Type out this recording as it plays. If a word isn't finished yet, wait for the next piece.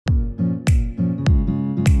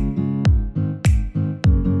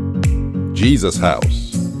Jesus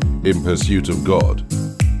House, in pursuit of God,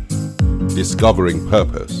 discovering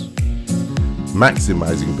purpose,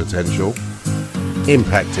 maximizing potential,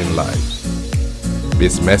 impacting lives.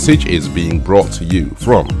 This message is being brought to you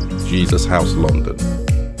from Jesus House London.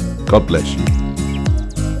 God bless you.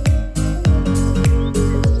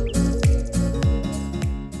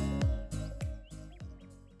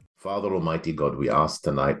 Father Almighty God, we ask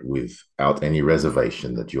tonight without any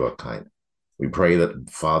reservation that you are kind. We pray that,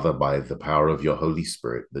 Father, by the power of your Holy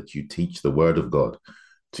Spirit, that you teach the word of God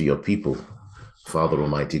to your people. Father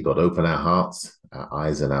Almighty God, open our hearts, our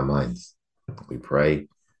eyes, and our minds. We pray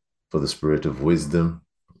for the spirit of wisdom,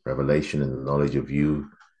 revelation, and the knowledge of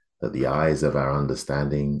you, that the eyes of our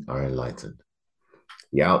understanding are enlightened.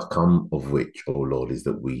 The outcome of which, O Lord, is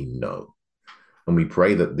that we know. And we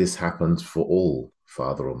pray that this happens for all,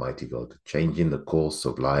 Father Almighty God, changing the course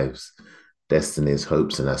of lives, destinies,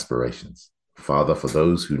 hopes, and aspirations. Father, for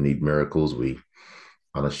those who need miracles, we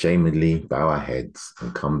unashamedly bow our heads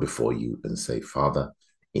and come before you and say, Father,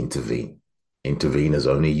 intervene. Intervene as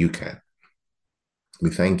only you can.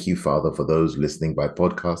 We thank you, Father, for those listening by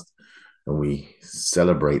podcast, and we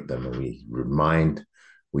celebrate them and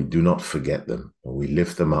we do not forget them, and we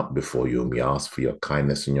lift them up before you, and we ask for your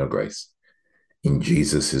kindness and your grace. In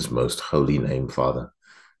Jesus' most holy name, Father,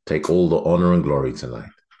 take all the honor and glory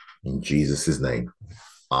tonight. In Jesus' name,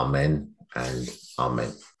 amen and amen.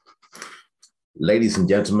 Ladies and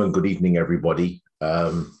gentlemen, good evening, everybody.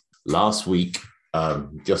 Last week,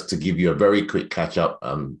 just to give you a very quick catch up,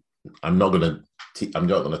 I'm not going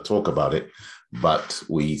to talk about it, but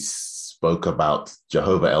we spoke about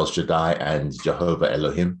Jehovah El Shaddai and Jehovah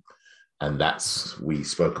Elohim, and we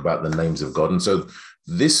spoke about the names of God. And so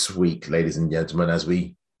this week, ladies and gentlemen, as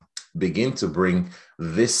we begin to bring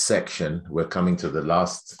this section, we're coming to the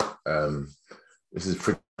last, this is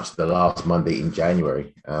pretty much the last Monday in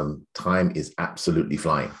January. Time is absolutely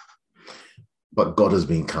flying, but God has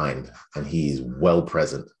been kind and he is well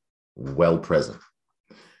present. And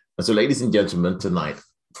so, ladies and gentlemen, tonight,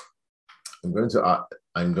 I'm going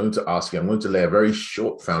to ask you, I'm going to lay a very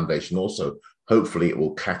short foundation also. Hopefully it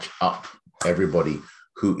will catch up everybody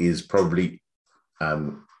who is probably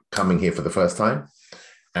coming here for the first time,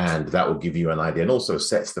 and that will give you an idea and also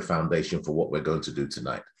sets the foundation for what we're going to do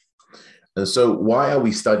tonight. And so why are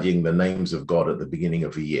we studying the names of God at the beginning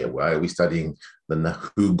of the year? Why are we studying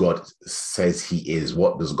who God says he is?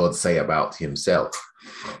 What does God say about himself?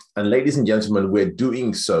 And ladies and gentlemen, we're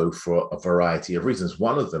doing so for a variety of reasons.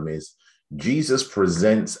 One of them is Jesus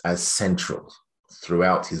presents as central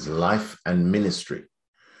throughout his life and ministry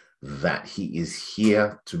that he is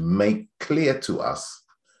here to make clear to us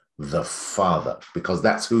the Father, because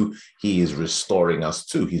that's who he is restoring us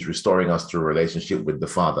to. He's restoring us to a relationship with the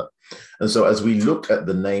Father. And so as we look at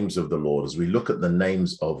the names of the Lord, as we look at the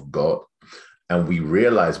names of God, and we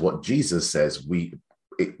realize what Jesus says,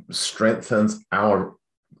 it strengthens our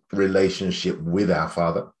relationship with our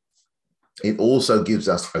Father. It also gives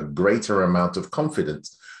us a greater amount of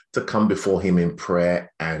confidence to come before him in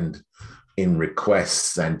prayer and in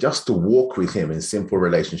requests, and just to walk with him in simple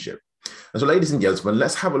relationship. And so, ladies and gentlemen,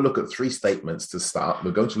 let's have a look at three statements to start.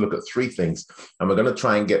 We're going to look at three things, and we're going to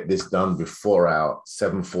try and get this done before our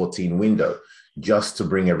 7:14 window, just to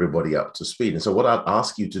bring everybody up to speed. And so what I'd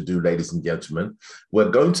ask you to do, ladies and gentlemen, we're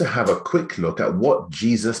going to have a quick look at what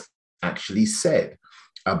Jesus actually said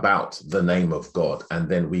about the name of God, and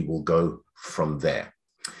then we will go from there.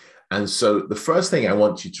 And so the first thing I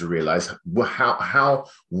want you to realize,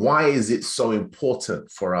 why is it so important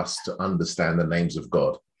for us to understand the names of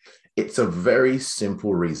God? It's a very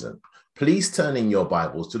simple reason. Please turn in your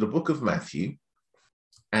Bibles to the book of Matthew,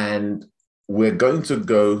 and we're going to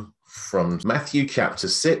go from Matthew chapter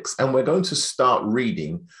 6, and we're going to start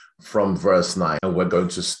reading from verse 9, and we're going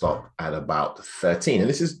to stop at about 13. And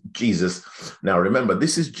this is Jesus. Now, remember,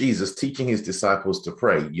 this is Jesus teaching his disciples to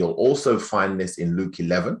pray. You'll also find this in Luke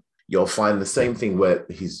 11. You'll find the same thing where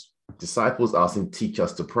his disciples ask him, teach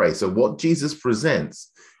us to pray. So what Jesus presents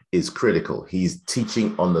is critical. He's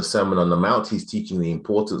teaching on the Sermon on the Mount. He's teaching the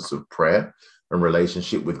importance of prayer and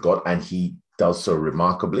relationship with God, and he does so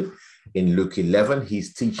remarkably. In Luke 11,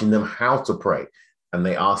 he's teaching them how to pray. And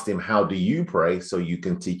they asked him, how do you pray so you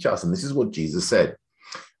can teach us? And this is what Jesus said.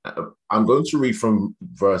 I'm going to read from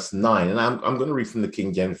verse 9, and I'm going to read from the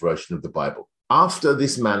King James Version of the Bible. After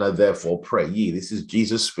this manner, therefore, pray ye. This is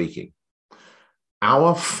Jesus speaking.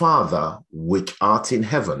 Our Father, which art in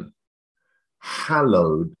heaven,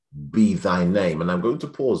 hallowed be thy name. And I'm going to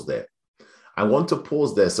pause there. I want to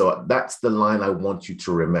pause there. So that's the line I want you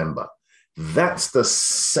to remember. That's the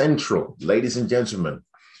central, ladies and gentlemen,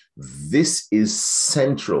 this is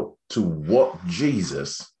central to what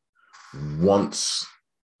Jesus wants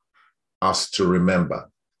us to remember.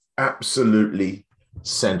 Absolutely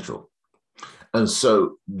central. And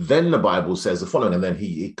so then the Bible says the following, and then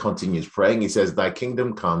he continues praying. He says, thy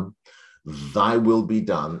kingdom come, thy will be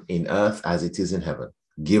done in earth as it is in heaven.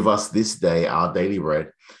 Give us this day our daily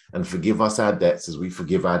bread, and forgive us our debts as we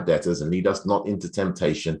forgive our debtors, and lead us not into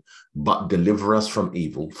temptation, but deliver us from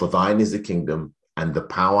evil. For thine is the kingdom and the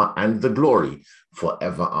power and the glory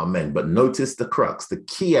forever. Amen. But notice the crux, the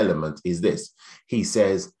key element is this. He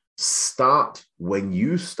says, when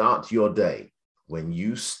you start your day, when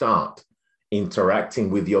you start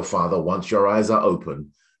interacting with your Father, once your eyes are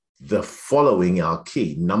open, the following are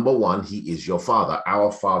key. Number one, he is your Father,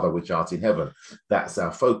 our Father which art in heaven. That's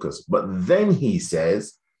our focus. But then he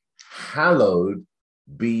says, hallowed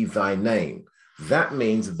be thy name. That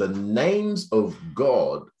means the names of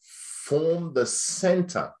God form the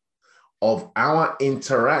center of our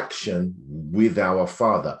interaction with our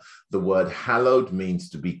Father. The word hallowed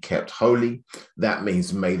means to be kept holy. That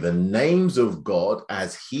means may the names of God,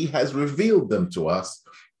 as he has revealed them to us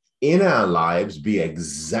in our lives, be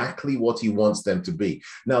exactly what he wants them to be.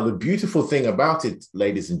 Now, the beautiful thing about it,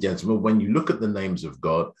 ladies and gentlemen, when you look at the names of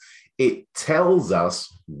God, it tells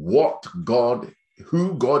us who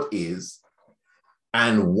God is,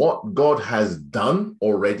 and what God has done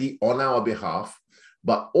already on our behalf,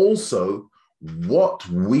 but also what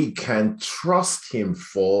we can trust him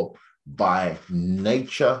for by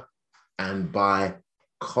nature and by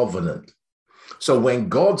covenant. So when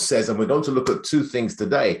God says, and we're going to look at two things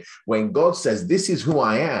today, when God says, this is who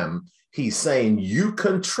I am, he's saying, you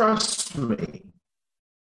can trust me,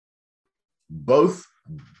 both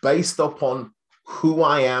based upon who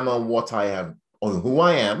I am and what I have, on who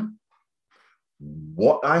I am,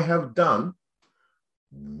 what I have done,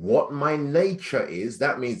 what my nature is.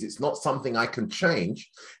 That means it's not something I can change.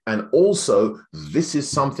 And also, this is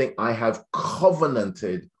something I have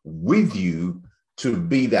covenanted with you to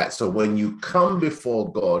be that. So when you come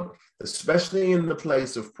before God, especially in the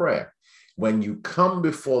place of prayer, when you come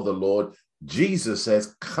before the Lord, Jesus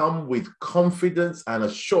says, come with confidence and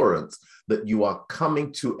assurance that you are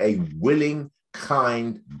coming to a willing,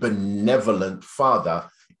 kind, benevolent Father,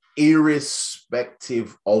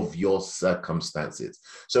 irrespective of your circumstances.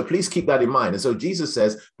 So please keep that in mind. And so Jesus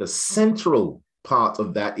says the central part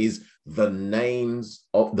of that is the name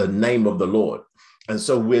of the Lord. And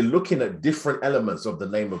so we're looking at different elements of the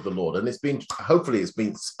name of the Lord. And hopefully it's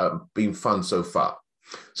been fun so far.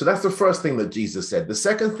 So that's the first thing that Jesus said. The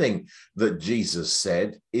second thing that Jesus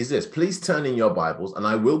said is this. Please turn in your Bibles, and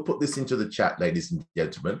I will put this into the chat, ladies and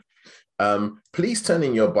gentlemen. Please turn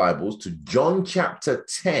in your Bibles to John chapter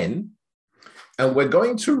 10, and we're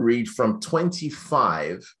going to read from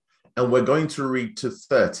 25, and we're going to read to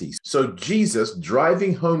 30. So Jesus,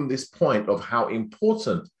 driving home this point of how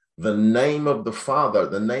important the names of the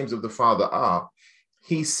Father are,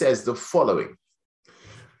 he says the following.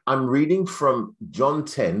 I'm reading from John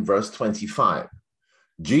 10, verse 25.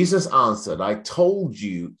 Jesus answered, I told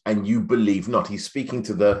you, and you believe not. He's speaking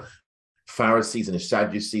to the Pharisees and the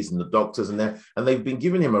Sadducees and the doctors, and they've been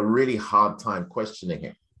giving him a really hard time questioning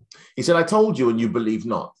him. He said, I told you, and you believe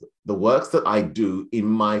not. The works that I do in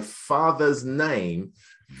my Father's name,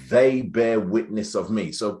 they bear witness of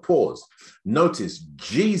me. So pause. Notice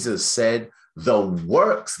Jesus said, the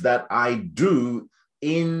works that I do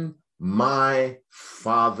in my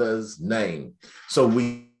Father's name. So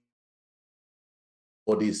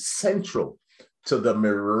what is central to the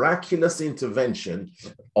miraculous intervention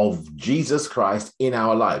of Jesus Christ in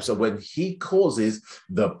our lives. So when he causes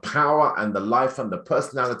the power and the life and the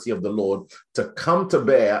personality of the Lord to come to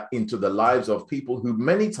bear into the lives of people who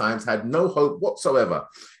many times had no hope whatsoever,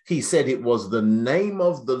 he said it was the name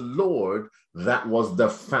of the Lord that was the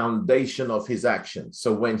foundation of his action.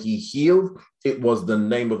 So when he healed, it was the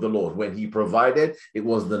name of the Lord. When he provided, it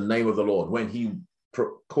was the name of the Lord. When he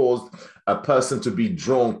caused a person to be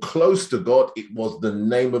drawn close to God, it was the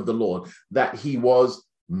name of the Lord that he was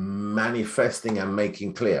manifesting and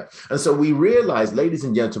making clear. And so we realize, ladies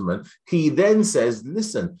and gentlemen, he then says,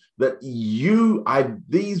 listen, that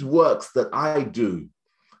these works that I do,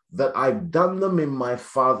 that I've done them in my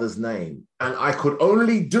Father's name, and I could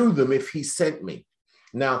only do them if he sent me.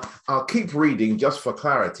 Now, I'll keep reading just for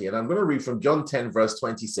clarity, and I'm going to read from John 10, verse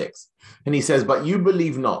 26. And he says, but you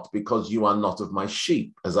believe not, because you are not of my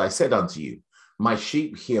sheep, as I said unto you. My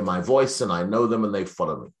sheep hear my voice, and I know them, and they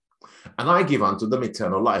follow me. And I give unto them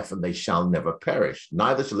eternal life, and they shall never perish,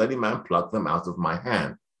 neither shall any man pluck them out of my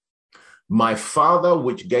hand. My Father,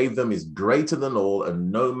 which gave them, is greater than all,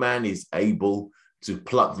 and no man is able to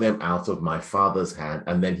pluck them out of my Father's hand.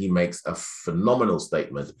 And then he makes a phenomenal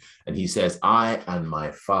statement. And he says, I and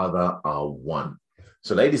my Father are one.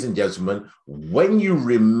 So ladies and gentlemen, when you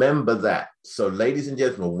remember that, so ladies and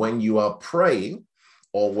gentlemen, when you are praying,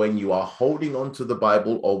 or when you are holding on to the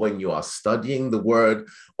Bible, or when you are studying the word,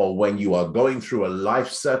 or when you are going through a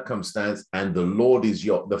life circumstance and the Lord is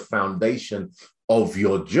the foundation of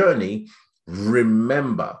your journey,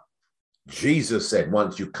 remember, Jesus said,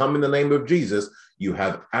 once you come in the name of Jesus, you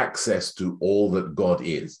have access to all that God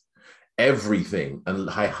is, everything. And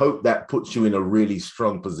I hope that puts you in a really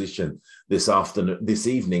strong position this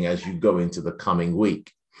evening, as you go into the coming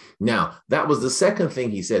week. Now, that was the second thing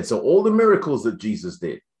he said. So all the miracles that Jesus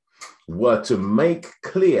did were to make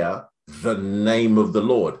clear the name of the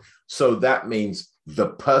Lord. So that means the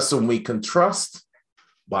person we can trust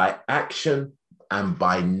by action and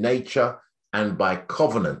by nature and by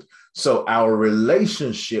covenant. So our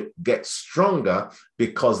relationship gets stronger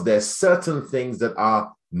because there's certain things that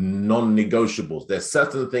are non-negotiables. There's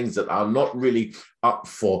certain things that are not really up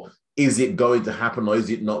for, is it going to happen or is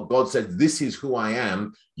it not? God said, this is who I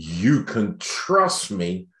am. You can trust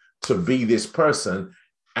me to be this person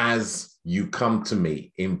as you come to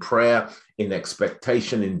me in prayer, in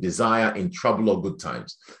expectation, in desire, in trouble or good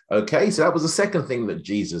times. Okay, so that was the second thing that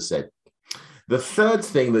Jesus said. The third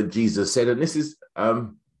thing that Jesus said, and this is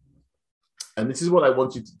what I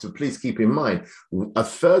want you to please keep in mind. A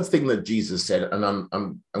third thing that Jesus said, and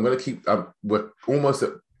I'm going to keep. We're almost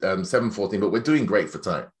at 7:14, but we're doing great for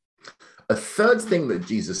time. A third thing that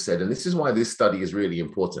Jesus said, and this is why this study is really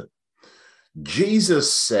important.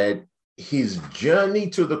 Jesus said his journey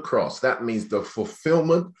to the cross, that means the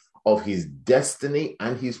fulfillment of his destiny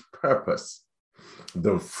and his purpose.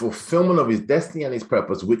 The fulfillment of his destiny and his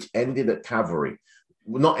purpose, which ended at Calvary.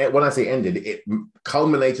 Not when I say ended, it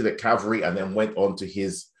culminated at Calvary and then went on to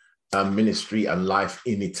his ministry and life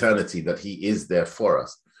in eternity, that he is there for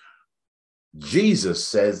us. Jesus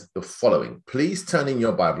says the following. Please turn in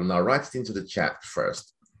your Bible, and I'll write it into the chat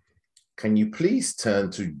first. Can you please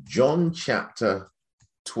turn to John chapter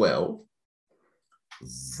 12,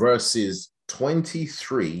 verses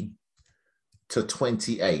 23 to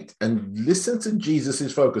 28, and listen to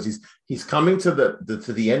Jesus's focus. He's coming to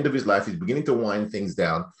the end of his life. He's beginning to wind things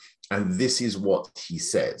down, and this is what he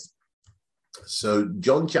says. So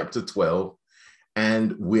John chapter 12,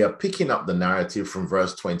 and we are picking up the narrative from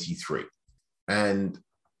verse 23. And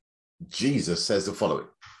Jesus says the following.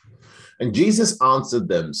 And Jesus answered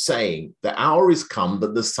them, saying, the hour is come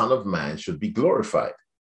that the Son of Man should be glorified.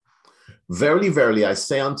 Verily, verily, I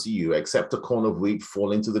say unto you, except a corn of wheat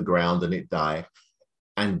fall into the ground and die,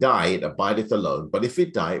 it abideth alone. But if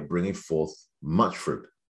it die, it bringeth forth much fruit.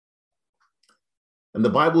 And the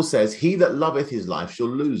Bible says, he that loveth his life shall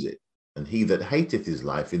lose it, and he that hateth his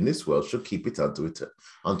life in this world shall keep it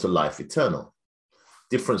unto life eternal.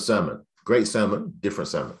 Different sermon. Great sermon, different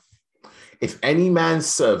sermon. If any man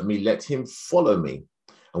serve me, let him follow me.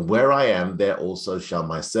 And where I am, there also shall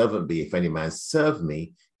my servant be. If any man serve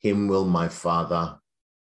me, him will my Father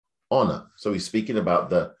honor. So he's speaking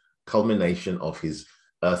about the culmination of his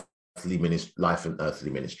earthly ministry, life and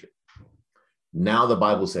earthly ministry. Now the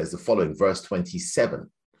Bible says the following, verse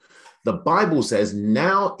 27. The Bible says,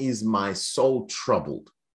 now is my soul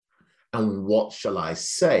troubled, and what shall I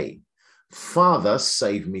say? Father,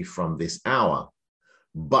 save me from this hour.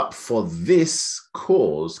 But for this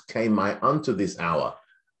cause came I unto this hour.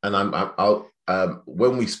 And I'll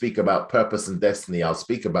when we speak about purpose and destiny, I'll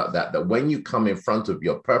speak about that when you come in front of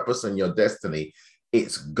your purpose and your destiny,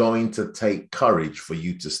 it's going to take courage for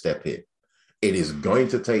you to step in. It is going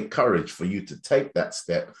to take courage for you to take that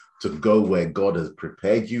step to go where God has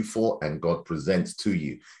prepared you for and God presents to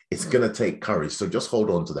you. It's going to take courage. So just hold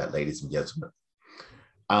on to that, ladies and gentlemen.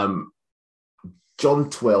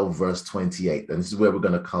 John 12, verse 28, and this is where we're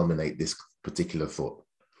going to culminate this particular thought.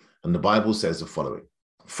 And the Bible says the following,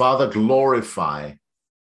 Father, glorify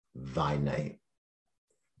thy name.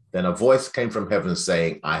 Then a voice came from heaven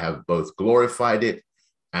saying, I have both glorified it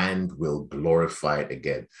and will glorify it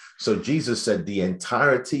again. So Jesus said the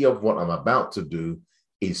entirety of what I'm about to do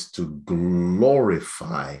is to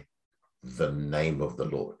glorify the name of the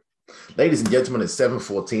Lord. Ladies and gentlemen, it's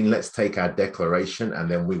 7:14. Let's take our declaration and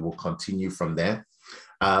then we will continue from there.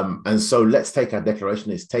 And so let's take our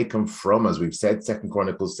declaration. It's taken from, as we've said, 2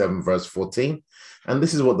 Chronicles 7, verse 14. And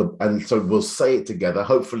this is and so we'll say it together.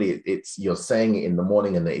 Hopefully you're saying it in the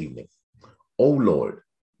morning and the evening. Oh Lord,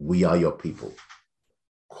 we are your people,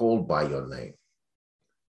 called by your name.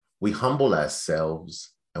 We humble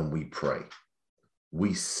ourselves and we pray.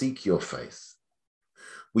 We seek your face.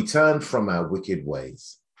 We turn from our wicked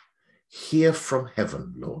ways. Hear from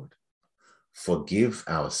heaven, Lord. forgive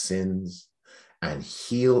our sins, and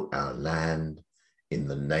heal our land in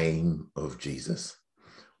the name of Jesus.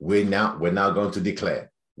 We're now going to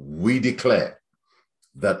declare, we declare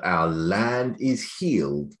that our land is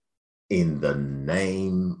healed in the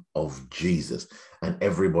name of Jesus. And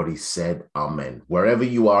everybody said amen. Wherever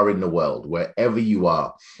you are in the world, wherever you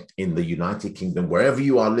are in the United Kingdom, wherever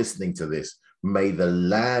you are listening to this, may the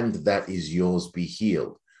land that is yours be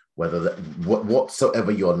healed.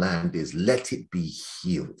 Whatsoever your land is, let it be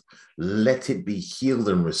healed. Let it be healed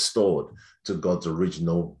and restored to God's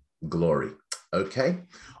original glory. Okay?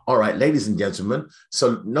 All right, ladies and gentlemen.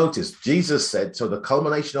 So notice Jesus said, so the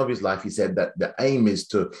culmination of his life, he said that the aim is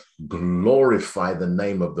to glorify the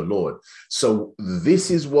name of the Lord. So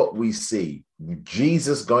this is what we see.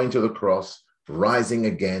 Jesus going to the cross, rising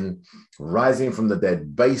again, rising from the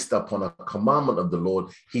dead, based upon a commandment of the Lord.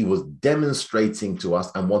 He was demonstrating to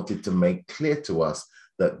us and wanted to make clear to us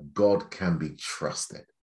that God can be trusted,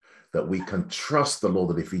 that we can trust the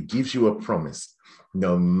Lord, that if he gives you a promise,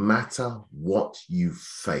 no matter what you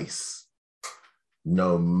face,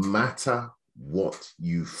 no matter what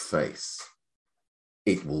you face,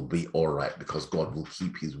 it will be all right because God will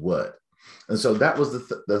keep his word. And so that was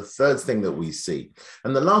the third thing that we see.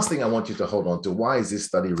 And the last thing I want you to hold on to, why is this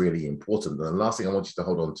study really important? And the last thing I want you to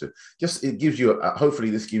hold on to, just it gives you, hopefully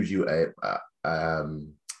this gives you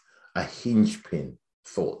a hinge pin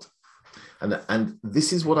thought. And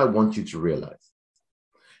this is what I want you to realize.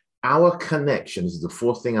 Our connection, this is the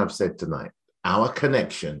fourth thing I've said tonight, our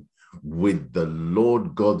connection with the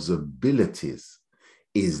Lord God's abilities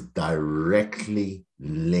is directly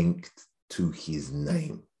linked to his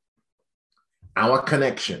name. Our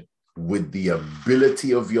connection with the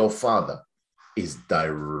ability of your Father is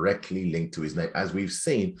directly linked to his name, as we've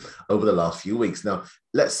seen over the last few weeks. Now,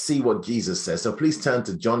 let's see what Jesus says. So please turn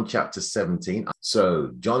to John chapter 17.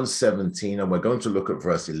 So John 17, and we're going to look at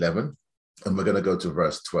verse 11, and we're going to go to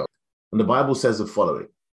verse 12. And the Bible says the following,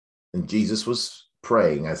 and Jesus was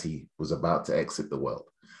praying as he was about to exit the world.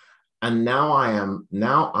 And now I am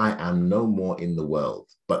no more in the world,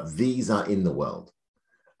 but these are in the world.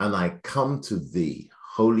 And I come to thee,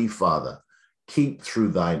 Holy Father, keep through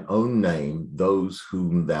thine own name those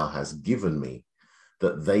whom thou hast given me,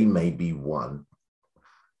 that they may be one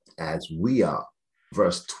as we are.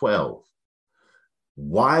 Verse 12,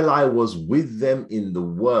 while I was with them in the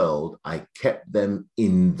world, I kept them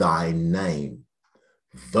in thy name.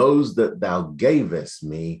 Those that thou gavest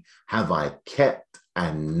me have I kept,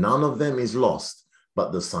 and none of them is lost,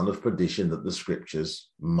 but the son of perdition, that the scriptures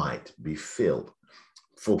might be fulfilled.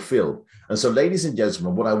 And so, ladies and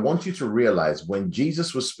gentlemen, what I want you to realize, when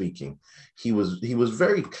Jesus was speaking, he was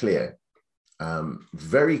very clear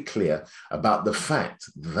about the fact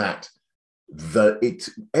that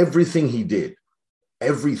everything he did,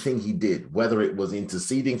 whether it was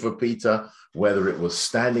interceding for Peter, whether it was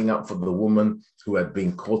standing up for the woman who had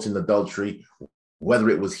been caught in adultery, whether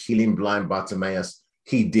it was healing blind Bartimaeus,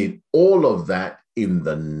 he did all of that in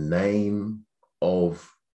the name of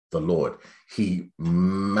the Lord. He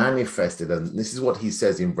manifested, and this is what he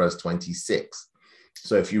says in verse 26.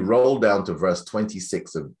 So if you roll down to verse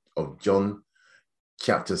 26 of John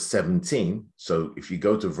chapter 17, so if you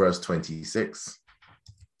go to verse 26,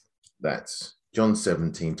 that's John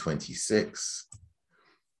 17, 26.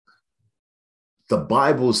 The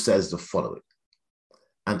Bible says the following,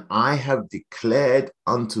 and I have declared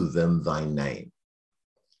unto them thy name,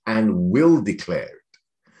 and will declare it,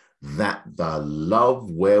 that the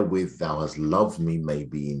love wherewith thou hast loved me may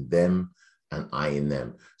be in them, and I in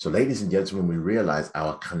them. So, ladies and gentlemen, we realize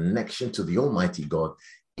our connection to the Almighty God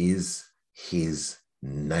is his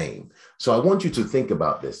name. So I want you to think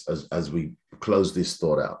about this as we close this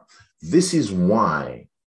thought out. This is why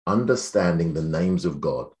understanding the names of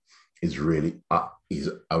God is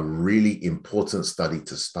a really important study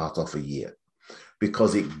to start off a year,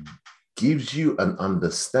 because it gives you an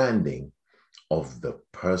understanding of the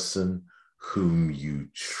person whom you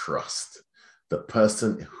trust, the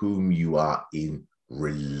person whom you are in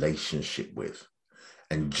relationship with.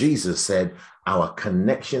 And Jesus said, our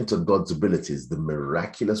connection to God's abilities, the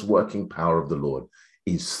miraculous working power of the Lord,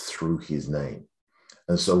 is through his name.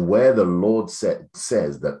 And so where the Lord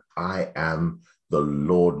says that I am the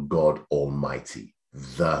Lord God Almighty,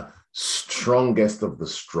 the strongest of the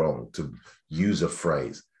strong, to use a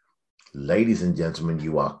phrase, ladies and gentlemen,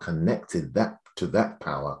 you are connected to that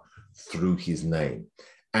power through his name.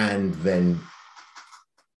 And then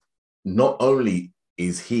not only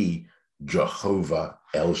is he Jehovah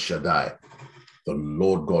El Shaddai, the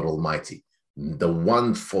Lord God Almighty, the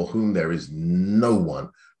one for whom there is no one,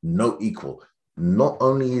 no equal. Not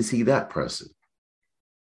only is he that person,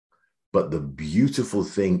 But the beautiful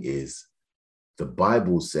thing is, the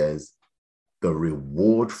Bible says the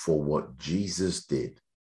reward for what Jesus did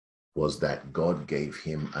was that God gave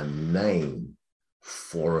him a name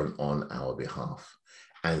for and on our behalf.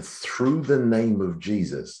 And through the name of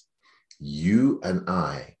Jesus, you and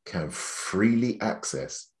I can freely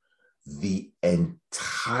access the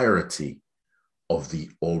entirety of the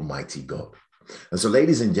Almighty God. And so,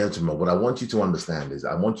 ladies and gentlemen, what I want you to understand is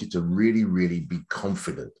I want you to really, really be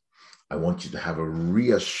confident. I want you to have a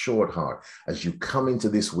reassured heart as you come into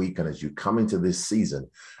this week and as you come into this season,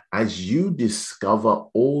 as you discover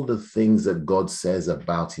all the things that God says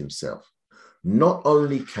about himself. Not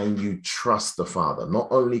only can you trust the Father, not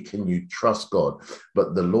only can you trust God,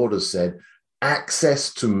 but the Lord has said,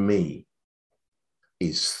 access to me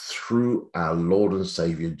is through our Lord and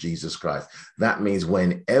Savior, Jesus Christ. That means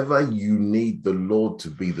whenever you need the Lord to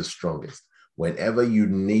be the strongest, whenever you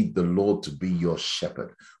need the Lord to be your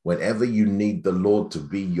shepherd, whenever you need the Lord to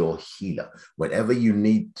be your healer, whenever you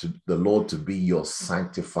need the Lord to be your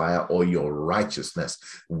sanctifier or your righteousness,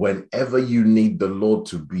 whenever you need the Lord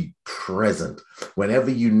to be present,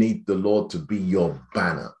 whenever you need the Lord to be your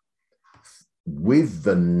banner, with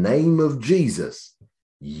the name of Jesus,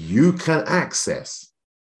 you can access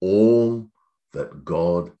all that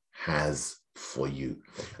God has for you.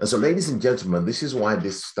 And so, ladies and gentlemen, this is why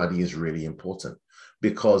this study is really important,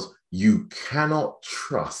 because you cannot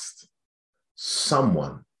trust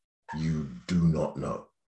someone you do not know.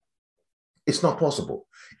 It's not possible.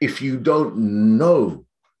 If you don't know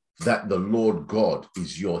that the Lord God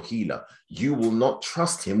is your healer, you will not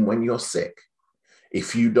trust him when you're sick.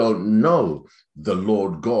 If you don't know the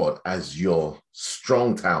Lord God as your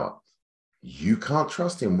strong tower, you can't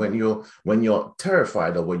trust him when you're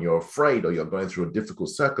terrified or when you're afraid or you're going through difficult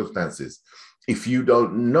circumstances. If you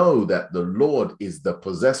don't know that the Lord is the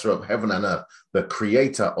possessor of heaven and earth, the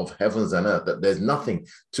creator of heavens and earth, that there's nothing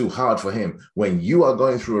too hard for him, when you are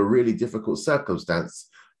going through a really difficult circumstance,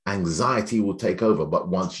 anxiety will take over. But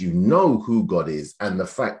once you know who God is and the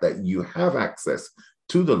fact that you have access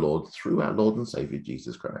to the Lord through our Lord and Savior,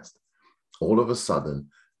 Jesus Christ, all of a sudden,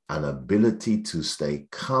 an ability to stay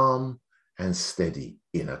calm and steady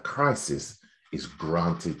in a crisis is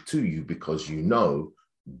granted to you because you know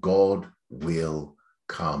God will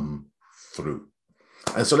come through.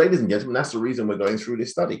 And so, ladies and gentlemen, that's the reason we're going through this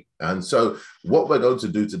study. And so what we're going to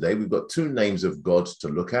do today, we've got two names of God to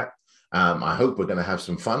look at. I hope we're going to have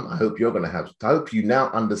some fun. I hope I hope you now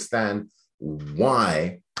understand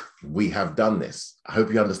why we have done this. I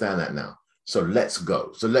hope you understand that now. So let's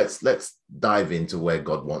go. So let's dive into where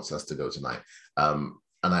God wants us to go tonight. And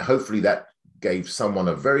hopefully that gave someone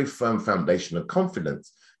a very firm foundation of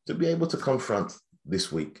confidence to be able to confront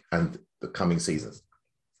this week and the coming seasons.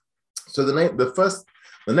 So the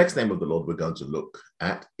next name of the Lord we're going to look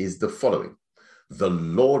at is the following: the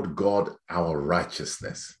Lord God, our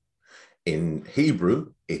righteousness. In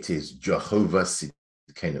Hebrew, it is Jehovah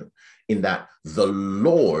Sidkenu, in that the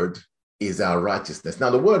Lord is our righteousness.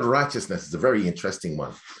 Now, the word righteousness is a very interesting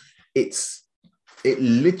one. It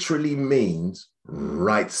literally means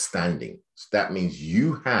right standing. So that means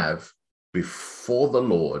you have before the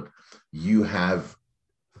Lord, you have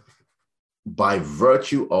by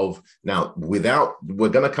virtue of, now we're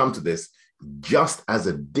going to come to this just as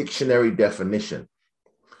a dictionary definition,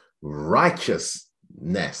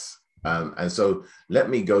 righteousness. And so let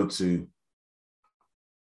me go to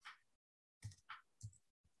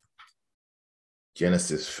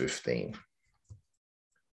Genesis 15,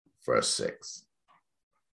 verse 6.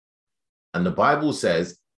 And the Bible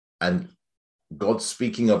says, and God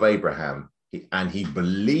speaking of Abraham, and he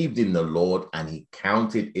believed in the Lord and he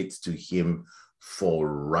counted it to him for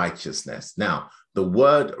righteousness. Now, the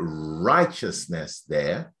word righteousness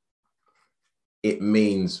there, it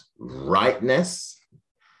means rightness,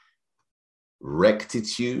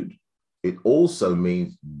 rectitude. It also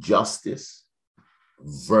means justice,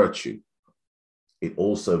 virtue. It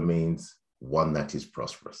also means one that is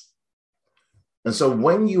prosperous. And so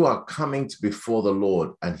when you are coming before the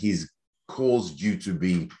Lord and he's caused you to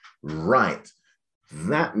be right,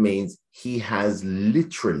 that means he has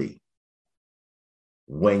literally,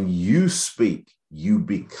 when you speak, you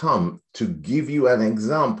become, to give you an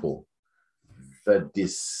example, the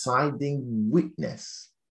deciding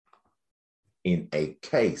witness in a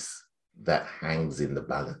case that hangs in the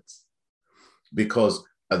balance. Because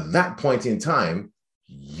at that point in time,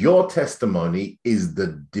 your testimony is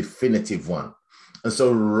the definitive one. And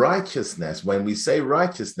so righteousness, when we say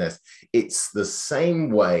righteousness, it's the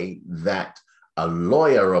same way that a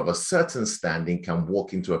lawyer of a certain standing can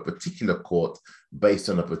walk into a particular court based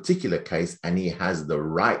on a particular case, and he has the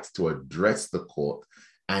right to address the court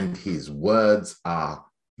and his words are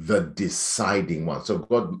the deciding one. So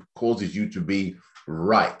God causes you to be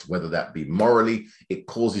right, whether that be morally, it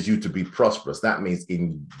causes you to be prosperous. That means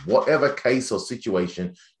in whatever case or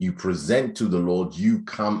situation you present to the Lord, you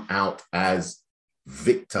come out as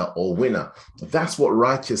victor or winner. That's what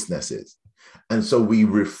righteousness is. And so we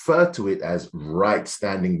refer to it as right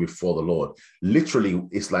standing before the Lord. Literally,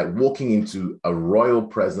 it's like walking into a royal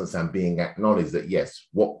presence and being acknowledged that, yes,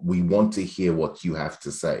 what we want to hear what you have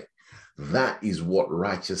to say. That is what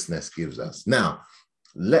righteousness gives us. Now,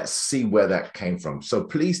 let's see where that came from. So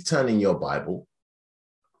please turn in your Bible,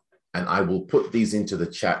 and I will put these into the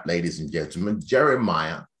chat, ladies and gentlemen.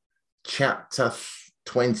 Jeremiah chapter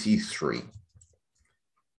 23.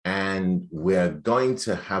 And we're going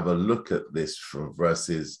to have a look at this from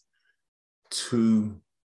verses 2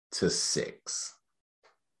 to 6.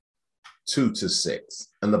 2 to 6.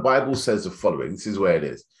 And the Bible says the following. This is where it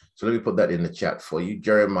is. So let me put that in the chat for you.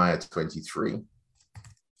 Jeremiah 23.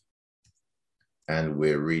 And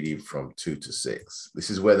we're reading from 2 to 6. This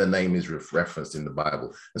is where the name is referenced in the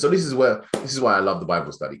Bible. And so this is why I love the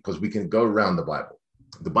Bible study, because we can go around the Bible.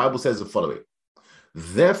 The Bible says the following.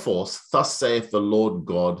 Therefore, thus saith the Lord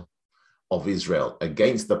God of Israel,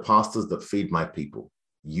 against the pastors that feed my people.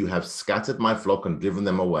 You have scattered my flock and driven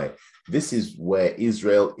them away. This is where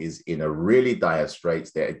Israel is in a really dire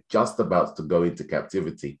straits. They're just about to go into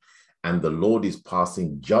captivity. And the Lord is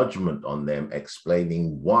passing judgment on them,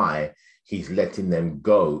 explaining why he's letting them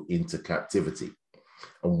go into captivity.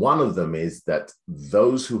 And one of them is that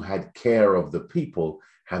those who had care of the people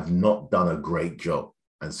have not done a great job.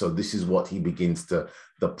 And so this is what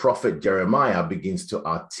the prophet Jeremiah begins to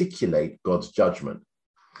articulate God's judgment.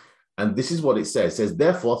 And this is what it says. It says,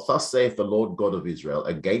 therefore, thus saith the Lord God of Israel,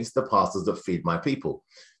 against the pastors that feed my people.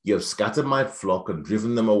 You have scattered my flock and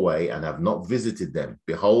driven them away and have not visited them.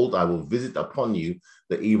 Behold, I will visit upon you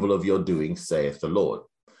the evil of your doing, saith the Lord.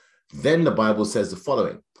 Then the Bible says the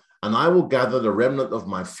following, and I will gather the remnant of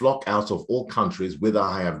my flock out of all countries whither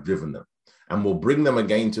I have driven them, and will bring them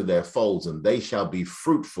again to their folds, and they shall be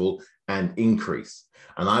fruitful and increase.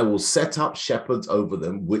 And I will set up shepherds over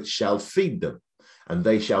them, which shall feed them. And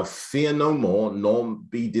they shall fear no more, nor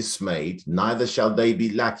be dismayed, neither shall they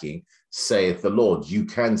be lacking, saith the Lord. You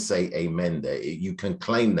can say amen there. You can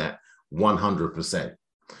claim that 100%.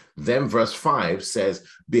 Then verse 5 says,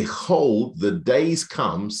 behold, the days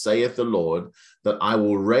come, saith the Lord, that I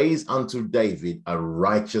will raise unto David a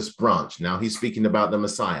righteous branch. Now he's speaking about the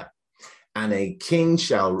Messiah. And a king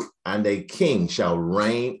shall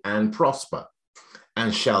reign and prosper,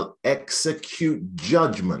 and shall execute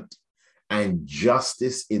judgment and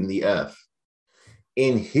justice in the earth.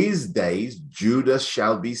 In his days Judah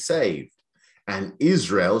shall be saved, and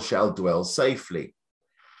Israel shall dwell safely.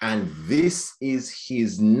 And this is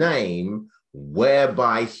his name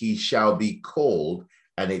whereby he shall be called,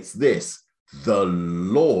 and it's this, the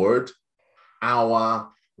Lord our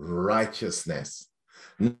righteousness.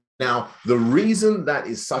 Now, the reason that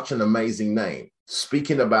is such an amazing name,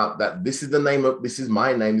 speaking about that, this is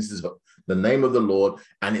my name, this is the name of the Lord,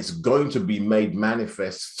 and it's going to be made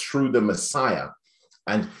manifest through the Messiah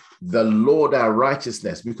and the Lord our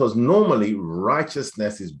righteousness, because normally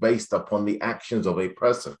righteousness is based upon the actions of a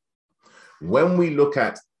person. When we look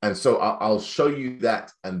at, and so I'll show you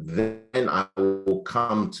that, and then I will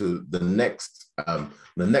come to the next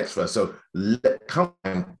verse. So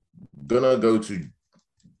I'm gonna go to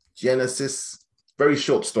Genesis, very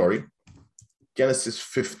short story, Genesis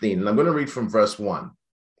 15. And I'm going to read from verse 1.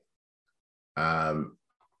 And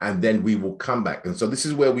then we will come back. And so this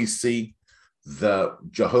is where we see the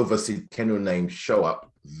Jehovah Sidkenu name show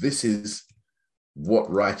up. This is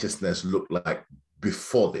what righteousness looked like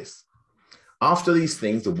before this. After these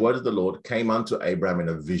things, the word of the Lord came unto Abram in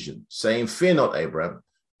a vision, saying, fear not, Abram,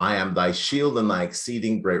 I am thy shield and thy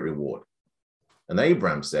exceeding great reward. And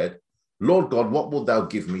Abram said, Lord God, what wilt thou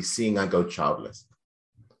give me, seeing I go childless?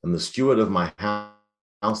 And the steward of my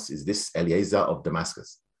house is this Eliezer of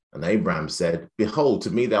Damascus. And Abram said, behold,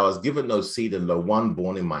 to me thou hast given no seed, and lo, one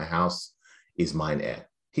born in my house is mine heir.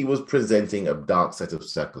 He was presenting a dark set of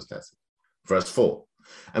circumstances. Verse 4,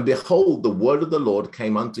 and behold, the word of the Lord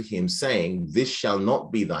came unto him, saying, this shall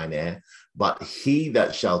not be thine heir, but he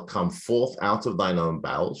that shall come forth out of thine own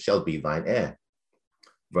bowels shall be thine heir.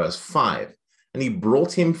 Verse 5, and he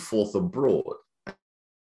brought him forth abroad,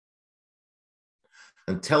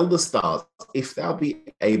 and tell the stars, if thou be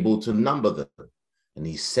able to number them. And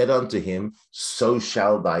he said unto him, so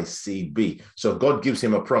shall thy seed be. So God gives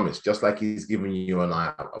him a promise, just like he's giving you and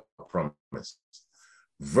I a promise.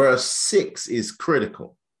 Verse 6 is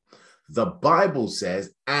critical. The Bible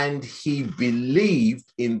says, and he believed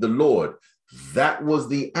in the Lord. That was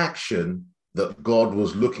the action that God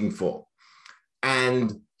was looking for.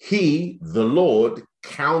 And he, the Lord,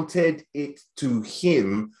 counted it to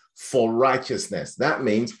him for righteousness. That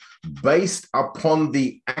means based upon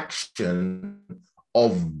the action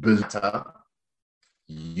of believer,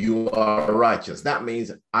 you are righteous. That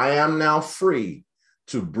means I am now free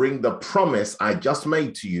to bring the promise I just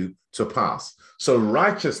made to you to pass. So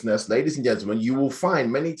righteousness, ladies and gentlemen, you will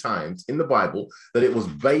find many times in the Bible that it was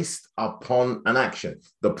based upon an action.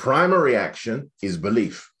 The primary action is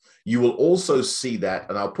belief. You will also see that,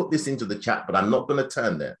 and I'll put this into the chat, but I'm not going to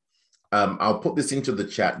turn there. I'll put this into the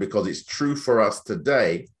chat because it's true for us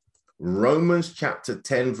today. Romans chapter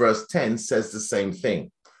 10, verse 10 says the same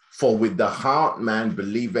thing. For with the heart man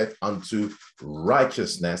believeth unto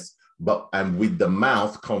righteousness, and with the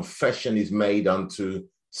mouth confession is made unto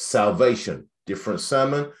salvation. Different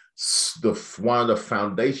sermon, one of the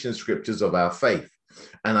foundation scriptures of our faith.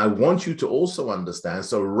 And I want you to also understand,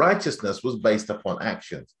 so righteousness was based upon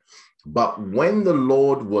actions. But when the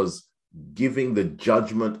Lord was giving the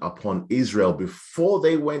judgment upon Israel before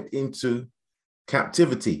they went into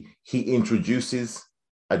captivity, he introduces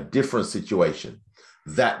a different situation.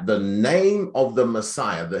 That the name of the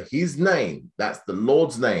Messiah, his name, that's the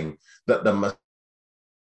Lord's name, that the Messiah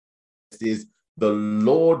is the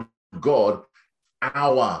Lord God,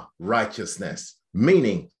 our righteousness,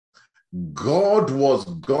 meaning God was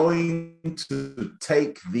going to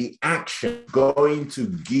take the action, going to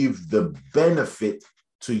give the benefit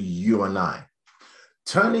to you and I.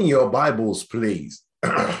 Turning your Bibles, please.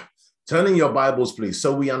 Turning your Bibles, please,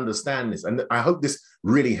 so we understand this. And I hope this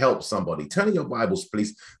really helps somebody. Turning your Bibles,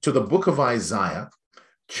 please, to the book of Isaiah,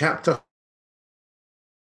 chapter.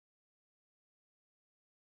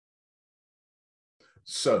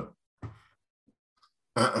 So,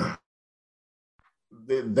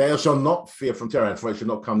 they shall not fear from terror, for it shall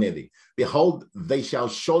not come near thee. Behold, they shall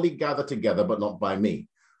surely gather together, but not by me.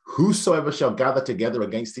 Whosoever shall gather together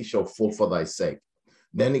against thee shall fall for thy sake.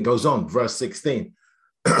 Then it goes on, verse 16.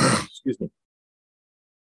 Excuse me.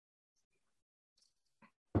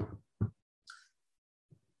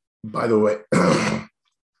 By the way,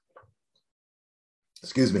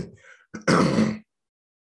 excuse me.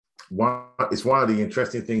 It's one of the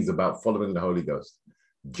interesting things about following the Holy Ghost.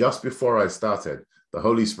 Just before I started, the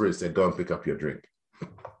Holy Spirit said, go and pick up your drink.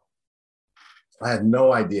 I had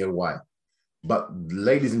no idea why. But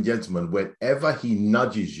ladies and gentlemen, whenever he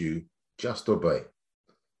nudges you, just obey.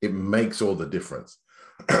 It makes all the difference.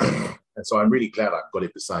 And so I'm really glad I got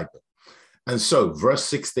it beside me. And so verse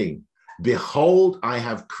 16, behold, I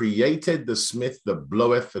have created the smith that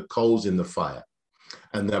bloweth the coals in the fire,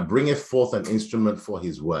 and that bringeth forth an instrument for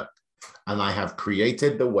his work. And I have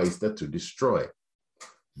created the waster to destroy.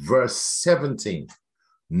 Verse 17,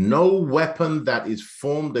 no weapon that is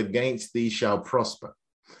formed against thee shall prosper,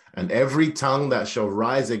 and every tongue that shall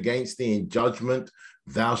rise against thee in judgment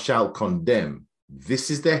thou shalt condemn. This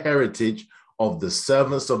is the heritage of the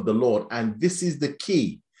servants of the Lord, and this is the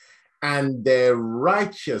key. And their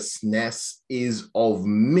righteousness is of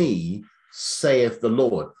me, saith the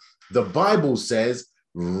Lord. The Bible says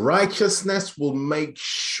righteousness will make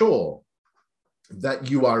sure that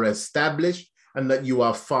you are established and that you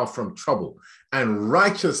are far from trouble. And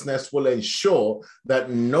righteousness will ensure that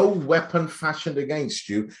no weapon fashioned against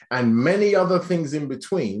you and many other things in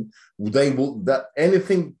between, that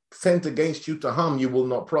anything sent against you to harm you will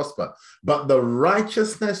not prosper. But the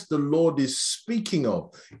righteousness the Lord is speaking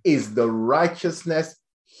of is the righteousness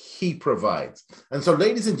he provides. And so,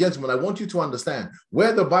 ladies and gentlemen, I want you to understand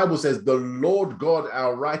where the Bible says the Lord God,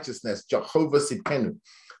 our righteousness, Jehovah Sidkenu,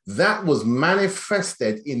 that was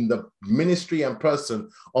manifested in the ministry and person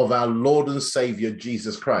of our Lord and Savior,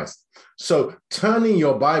 Jesus Christ. So turning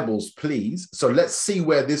your Bibles, please. So let's see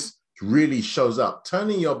where this really shows up.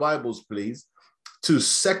 Turning your Bibles, please, to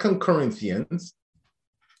 2 Corinthians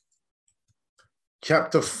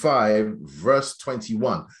chapter 5, verse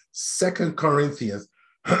 21. 2 Corinthians,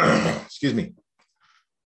 excuse me.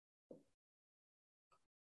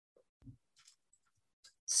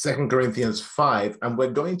 2 Corinthians 5, and we're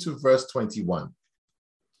going to verse 21.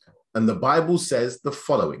 And the Bible says the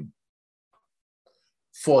following: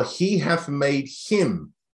 for he hath made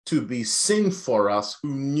him to be sin for us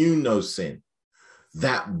who knew no sin,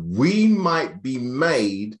 that we might be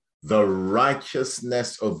made the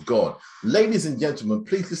righteousness of God. Ladies and gentlemen,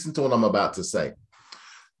 please listen to what I'm about to say.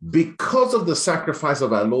 Because of the sacrifice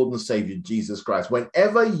of our Lord and Savior, Jesus Christ,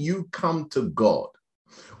 whenever you come to God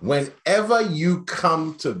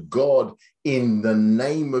in the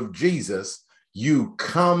name of Jesus, you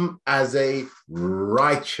come as a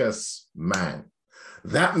righteous man.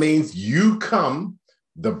 That means you come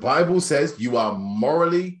The Bible says you are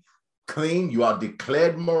morally clean, you are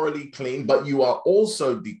declared morally clean, but you are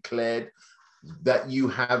also declared that you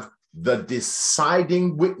have the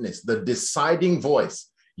deciding witness, the deciding voice.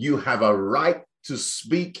 You have a right to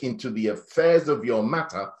speak into the affairs of your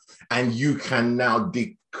matter, and you can now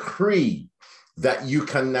decree that you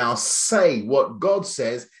can now say what God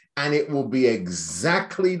says, and it will be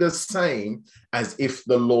exactly the same as if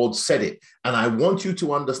the Lord said it. And I want you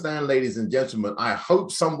to understand, ladies and gentlemen, I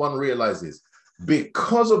hope someone realizes,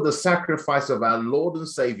 because of the sacrifice of our Lord and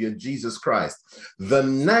Savior, Jesus Christ, the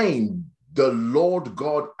name, the Lord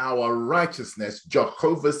God, our righteousness,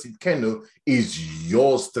 Jehovah Sidkenu, is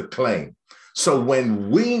yours to claim. So when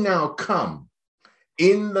we now come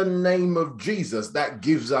in the name of Jesus, that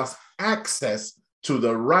gives us access to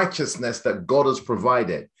the righteousness that God has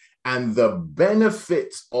provided. And the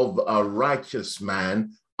benefits of a righteous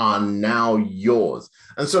man are now yours.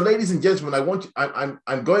 And so, ladies and gentlemen,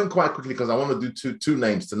 I'm going quite quickly because I want to do two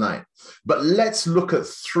names tonight. But let's look at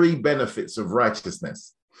 3 benefits of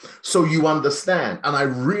righteousness, so you understand. And I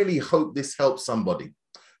really hope this helps somebody.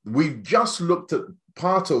 We've just looked at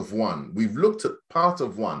part of one.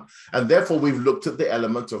 And therefore we've looked at the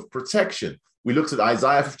element of protection. We looked at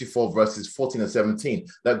Isaiah 54 verses 14 and 17,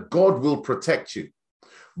 that God will protect you.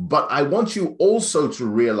 But I want you also to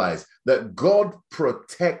realize that God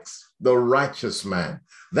protects the righteous man.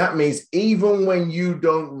 That means even when you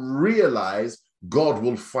don't realize, God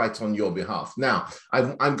will fight on your behalf. Now,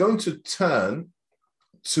 I'm going to turn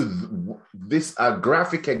to this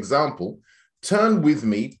graphic example. Turn with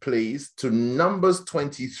me, please, to Numbers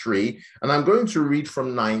 23, and I'm going to read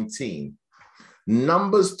from 19.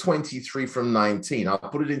 Numbers 23 from 19. I'll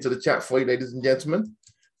put it into the chat for you, ladies and gentlemen.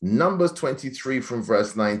 Numbers 23 from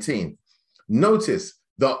verse 19. Notice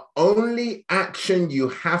the only action you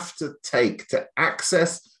have to take to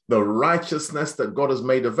access the righteousness that God has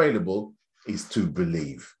made available is to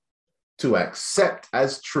believe, to accept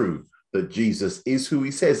as true that Jesus is who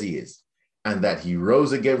he says he is, and that he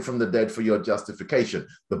rose again from the dead for your justification.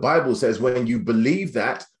 The Bible says when you believe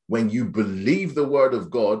that, when you believe the word of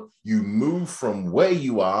God, you move from where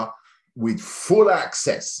you are with full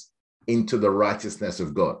access into the righteousness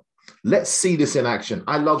of God. Let's see this in action.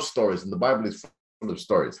 I love stories, and the Bible is full of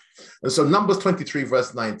stories. And so Numbers 23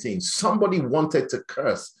 verse 19, somebody wanted to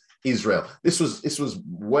curse Israel. This was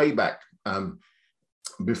way back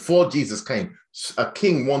before Jesus came. A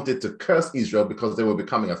king wanted to curse Israel because they were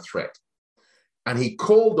becoming a threat. And he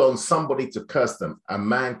called on somebody to curse them, a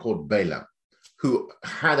man called Balaam, who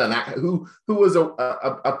was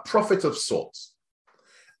a prophet of sorts.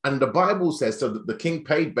 And the Bible says, so the king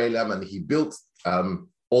paid Balaam and he built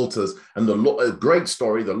altars, and a great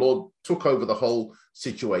story, the Lord took over the whole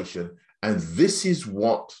situation. And this is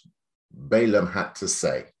what Balaam had to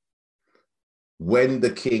say when the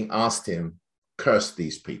king asked him, curse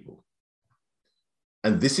these people.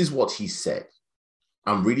 And this is what he said.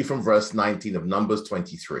 I'm reading from verse 19 of Numbers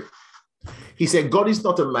 23. He said, God is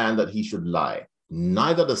not a man that he should lie,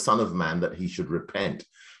 neither the son of man that he should repent.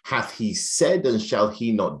 Hath he said, and shall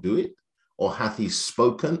he not do it? Or hath he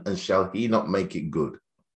spoken, and shall he not make it good?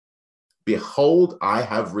 Behold, I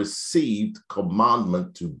have received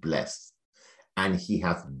commandment to bless, and he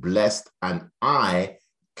hath blessed, and I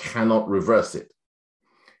cannot reverse it.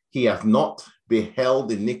 He hath not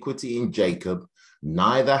beheld iniquity in Jacob,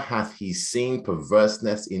 neither hath he seen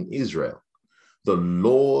perverseness in Israel. The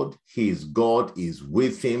Lord his God is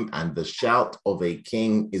with him, and the shout of a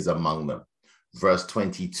king is among them. Verse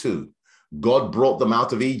 22, God brought them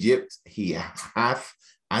out of Egypt. He hath,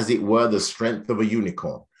 as it were, the strength of a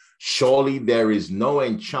unicorn. Surely there is no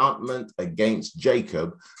enchantment against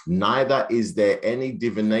Jacob, neither is there any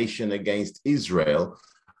divination against Israel.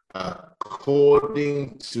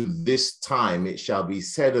 According to this time, it shall be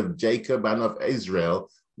said of Jacob and of Israel,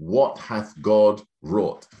 what hath God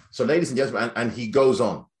wrought? So, ladies and gentlemen, and he goes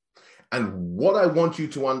on. And what I want you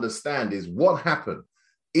to understand is what happened.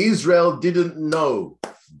 Israel didn't know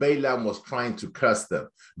Balaam was trying to curse them,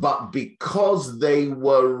 but because they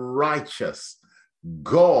were righteous,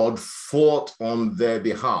 God fought on their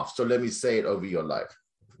behalf. So let me say it over your life.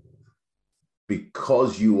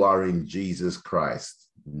 Because you are in Jesus Christ,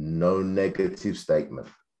 no negative statement,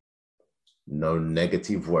 no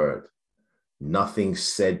negative word, nothing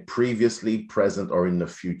said previously, present, or in the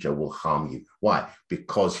future will harm you. Why?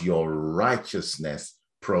 Because your righteousness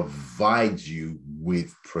provides you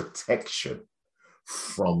with protection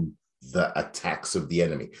from the attacks of the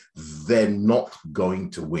enemy. They're not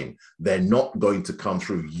going to win. They're not going to come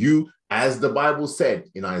through you. As the Bible said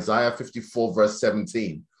in Isaiah 54 verse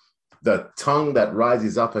 17, The tongue that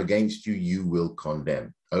rises up against you, you will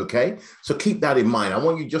condemn. Okay? So keep that in mind. I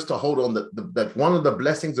want you just to hold on that one of the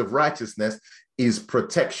blessings of righteousness is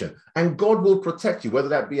protection. And God will protect you, whether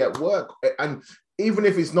that be at work. And even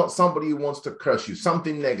if it's not somebody who wants to curse you,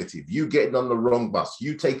 something negative, you getting on the wrong bus,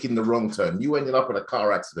 you taking the wrong turn, you ended up in a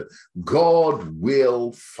car accident, God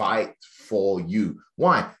will fight for you.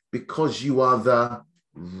 Why? Because you are the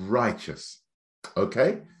righteous.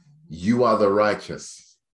 Okay? You are the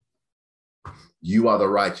righteous. You are the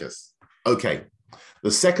righteous. Okay.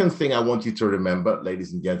 The second thing I want you to remember,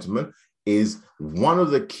 ladies and gentlemen, is one of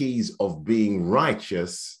the keys of being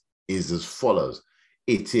righteous is as follows.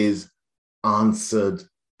 It is answered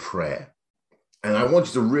prayer. And I want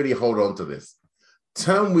you to really hold on to this.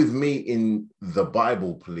 Turn with me in the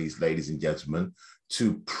Bible, please, ladies and gentlemen,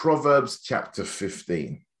 to Proverbs chapter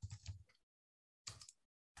 15.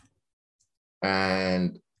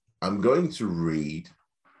 And I'm going to read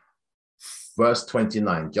verse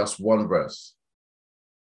 29, just one verse.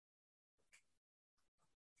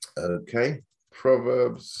 Okay,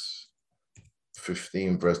 Proverbs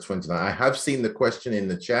 15, verse 29. I have seen the question in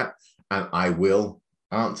the chat, and I will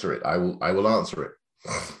answer it. I will answer it.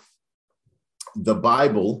 The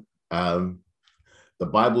Bible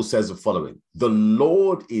says the following: the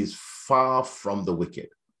Lord is far from the wicked,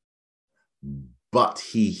 but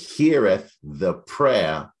he heareth the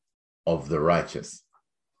prayer of the righteous.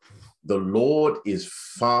 The Lord is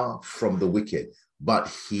far from the wicked,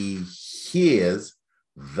 but he hears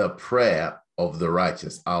the prayer of the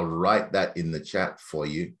righteous. I'll write that in the chat for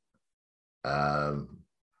you.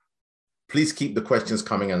 Please keep the questions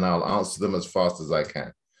coming and I'll answer them as fast as I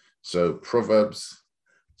can. So Proverbs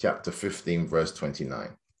chapter 15, verse 29.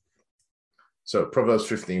 So Proverbs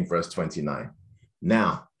 15, verse 29.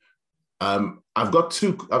 Now, I've got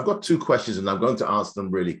two questions and I'm going to answer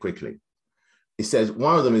them really quickly. It says,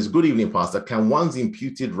 one of them is, good evening, Pastor. Can one's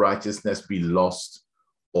imputed righteousness be lost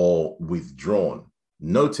or withdrawn?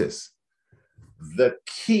 Notice the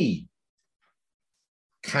key: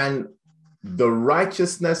 can the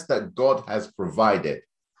righteousness that God has provided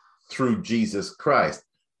through Jesus Christ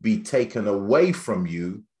be taken away from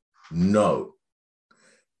you? No.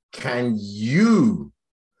 Can you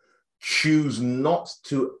choose not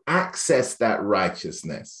to access that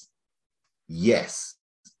righteousness? Yes.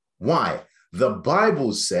 Why? The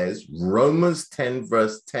Bible says, Romans 10,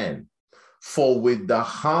 verse 10, for with the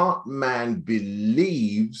heart man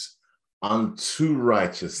believes unto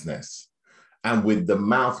righteousness, and with the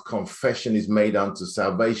mouth confession is made unto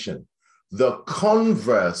salvation. The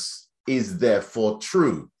converse is therefore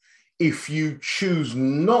true. If you choose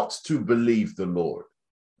not to believe the Lord,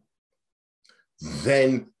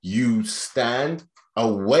 then you stand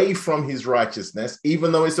away from his righteousness,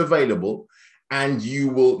 even though it's available, and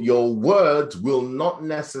your words will not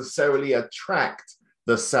necessarily attract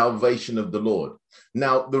the salvation of the Lord.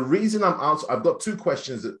 Now, the reason I've got two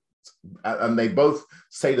questions and they both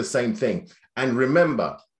say the same thing. And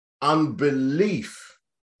remember, unbelief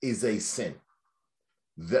is a sin.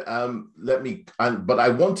 But I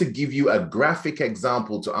want to give you a graphic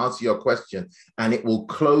example to answer your question, and it will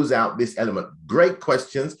close out this element. Great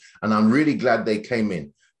questions, and I'm really glad they came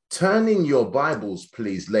in. Turn in your Bibles,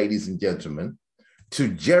 please, ladies and gentlemen, to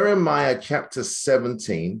Jeremiah chapter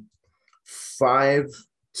 17, 5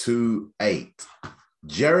 to 8.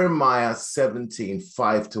 Jeremiah 17,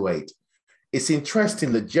 5 to 8. It's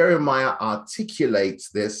interesting that Jeremiah articulates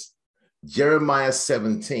this, Jeremiah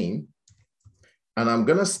 17, and I'm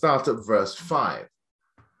going to start at verse 5.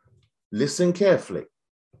 Listen carefully.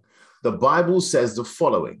 The Bible says the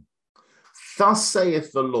following: thus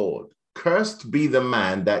saith the Lord, cursed be the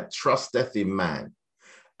man that trusteth in man,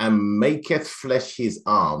 and maketh flesh his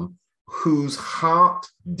arm, whose heart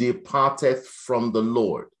departeth from the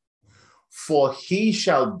Lord. For he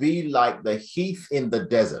shall be like the heath in the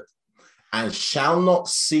desert, and shall not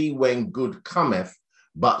see when good cometh,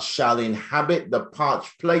 but shall inhabit the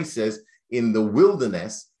parched places in the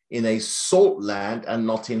wilderness, in a salt land and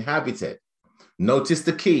not inhabited. Notice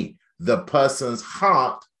the key: the person's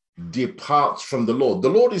heart departs from the Lord. The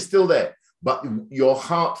Lord is still there, but your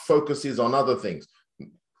heart focuses on other things.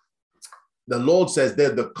 The Lord says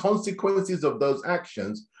that the consequences of those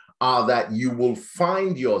actions are that you will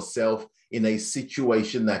find yourself in a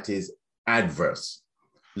situation that is adverse.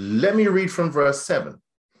 Let me read from verse 7.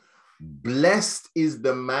 Blessed is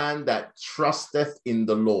the man that trusteth in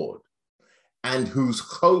the Lord, and whose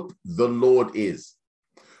hope the Lord is.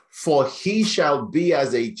 For he shall be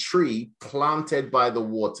as a tree planted by the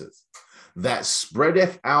waters, that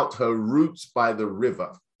spreadeth out her roots by the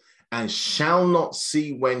river, and shall not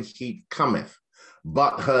see when heat cometh,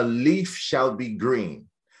 but her leaf shall be green,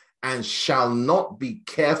 and shall not be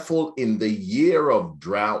careful in the year of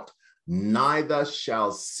drought, neither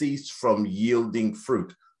shall cease from yielding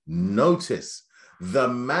fruit. Notice, the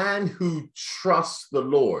man who trusts the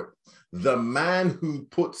Lord, the man who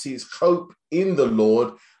puts his hope in the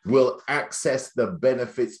Lord will access the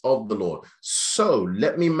benefits of the Lord. So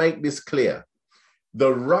let me make this clear.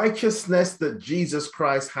 The righteousness that Jesus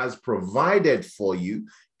Christ has provided for you,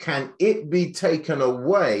 can it be taken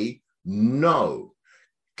away? No.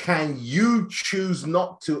 Can you choose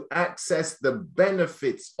not to access the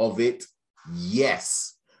benefits of it?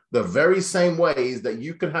 Yes. The very same ways that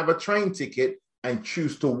you can have a train ticket and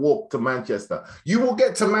choose to walk to Manchester. You will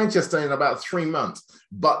get to Manchester in about 3 months,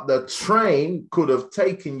 but the train could have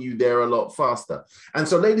taken you there a lot faster. And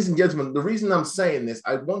so, ladies and gentlemen, the reason I'm saying this,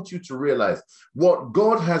 I want you to realize what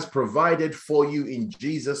God has provided for you in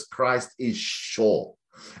Jesus Christ is sure.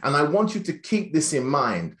 And I want you to keep this in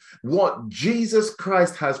mind. What Jesus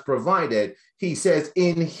Christ has provided, he says,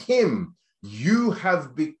 in him you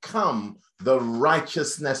have become the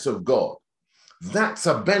righteousness of God. That's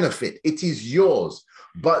a benefit. It is yours,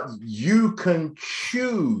 but you can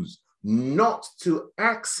choose not to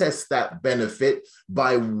access that benefit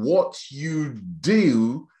by what you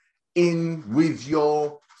do with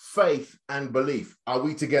your faith and belief. Are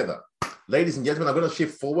we together? Ladies and gentlemen, I'm going to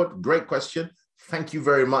shift forward. Great question. Thank you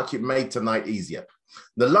very much. It made tonight easier.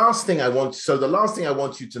 The last thing I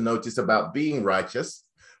want you to notice about being righteous,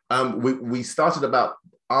 we started about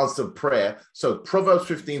answered prayer. So Proverbs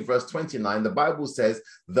 15 verse 29, the Bible says,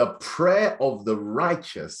 the prayer of the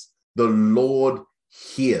righteous, the Lord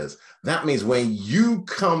hears. That means when you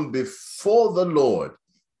come before the Lord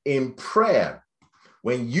in prayer,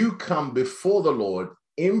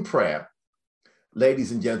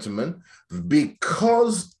 ladies and gentlemen,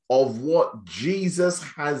 because of what Jesus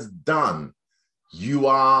has done, you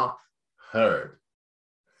are heard.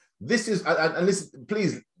 This is, and this,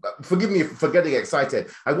 please forgive me for getting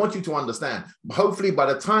excited. I want you to understand, hopefully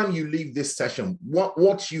by the time you leave this session,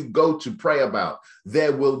 what you go to pray about,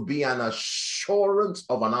 there will be an assurance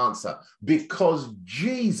of an answer, because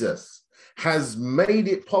Jesus has made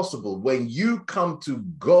it possible when you come to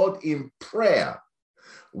God in prayer.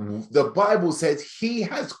 The Bible says he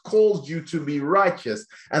has called you to be righteous,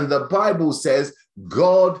 and the Bible says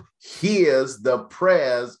God hears the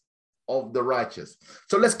prayers of the righteous.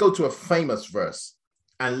 So let's go to a famous verse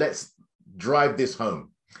and let's drive this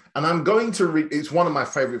home. And I'm going to read, it's one of my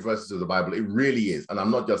favorite verses of the Bible. It really is. And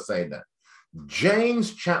I'm not just saying that.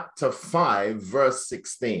 James chapter 5, verse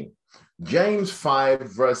 16. James 5,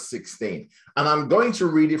 verse 16. And I'm going to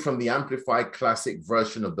read it from the Amplified Classic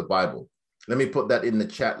Version of the Bible. Let me put that in the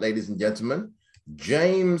chat, ladies and gentlemen.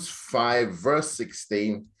 James 5, verse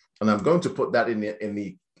 16. And I'm going to put that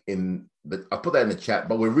I'll put that in the chat,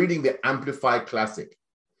 but we're reading the Amplified Classic.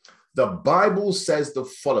 The Bible says the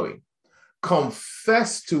following: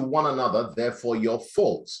 confess to one another, therefore, your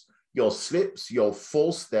faults, your slips, your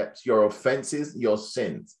false steps, your offenses, your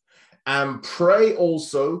sins, and pray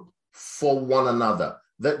also for one another,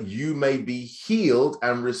 that you may be healed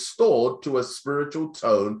and restored to a spiritual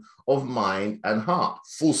tone of mind and heart.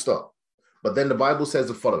 Full stop. But then the Bible says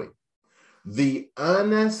the following: the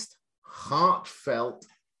earnest, heartfelt,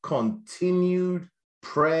 continued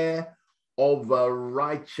prayer of a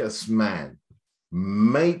righteous man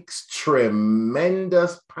makes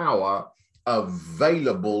tremendous power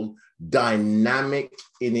available, dynamic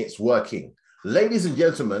in its working. Ladies and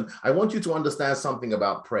gentlemen, I want you to understand something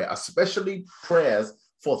about prayer, especially prayers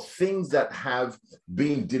for things that have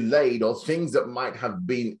been delayed or things that might have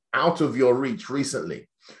been out of your reach recently.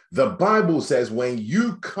 The Bible says when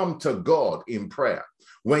you come to God in prayer,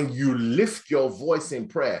 when you lift your voice in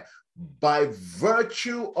prayer, by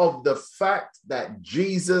virtue of the fact that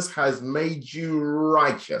Jesus has made you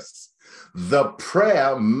righteous, the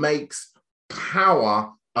prayer makes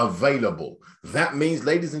power available. That means,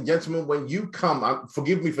 ladies and gentlemen, when you come,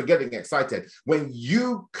 forgive me for getting excited, when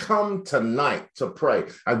you come tonight to pray,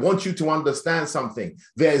 I want you to understand something.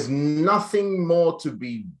 There's nothing more to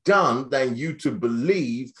be done than you to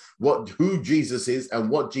believe who Jesus is and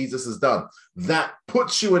what Jesus has done. That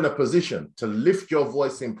puts you in a position to lift your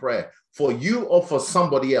voice in prayer for you or for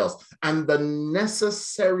somebody else, and the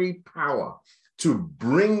necessary power to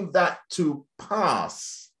bring that to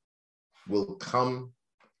pass will come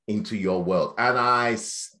into your world. And I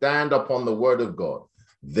stand upon the word of God.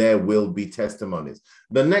 There will be testimonies.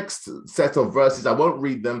 The next set of verses, I won't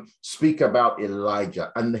read them, speak about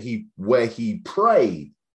Elijah and where he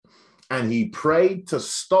prayed. And he prayed to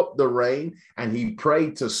stop the rain, and he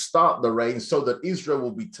prayed to start the rain so that Israel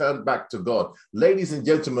will be turned back to God. Ladies and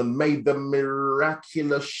gentlemen, may the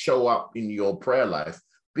miraculous show up in your prayer life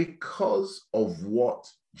because of what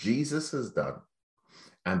Jesus has done,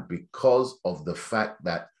 and because of the fact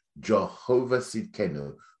that Jehovah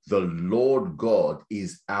Sidkenu, the Lord God,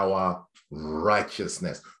 is our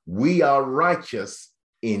righteousness. We are righteous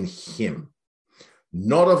in him,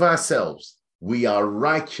 not of ourselves. We are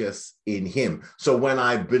righteous in him. So when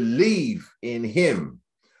I believe in him,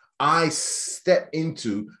 I step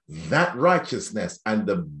into that righteousness and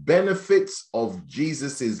the benefits of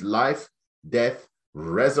Jesus's life, death,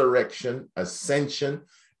 resurrection, ascension,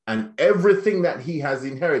 and everything that he has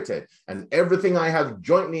inherited, and everything I have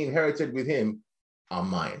jointly inherited with him are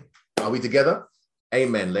mine. Are we together?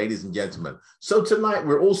 Amen, ladies and gentlemen. So tonight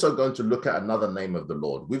we're also going to look at another name of the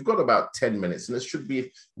Lord. We've got about 10 minutes, and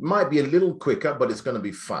it might be a little quicker, but it's going to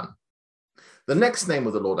be fun. The next name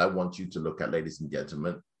of the Lord I want you to look at, ladies and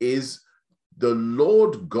gentlemen, is the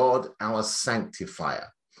Lord God, our sanctifier.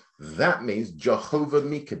 That means Jehovah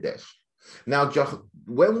Mikadesh. Now,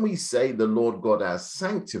 when we say the Lord God, our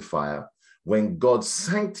sanctifier, when God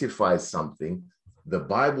sanctifies something, the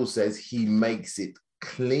Bible says he makes it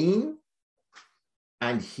clean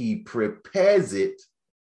and he prepares it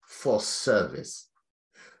for service.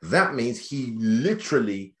 That means he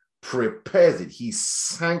literally prepares it. He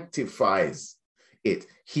sanctifies it.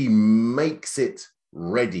 He makes it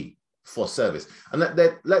ready for service. And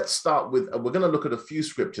let's start with, we're going to look at a few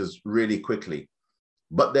scriptures really quickly,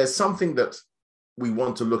 but there's something that we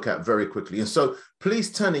want to look at very quickly. And so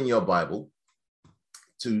please turn in your Bible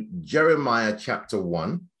to Jeremiah chapter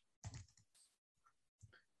 1.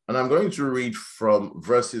 And I'm going to read from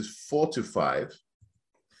verses 4 to 5,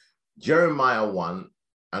 Jeremiah 1,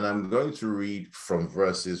 and I'm going to read from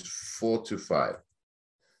verses 4 to 5.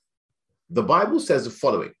 The Bible says the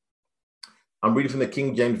following. I'm reading from the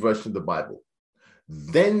King James Version of the Bible.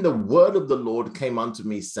 Then the word of the Lord came unto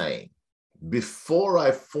me, saying, before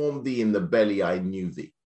I formed thee in the belly, I knew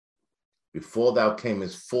thee. Before thou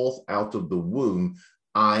camest forth out of the womb,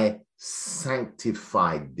 I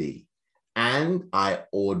sanctified thee, and I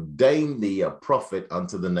ordained thee a prophet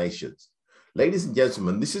unto the nations. Ladies and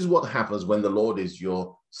gentlemen, this is what happens when the Lord is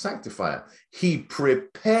your sanctifier. He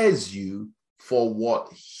prepares you for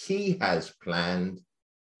what he has planned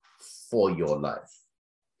for your life.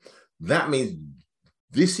 That means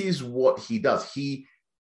this is what he does. He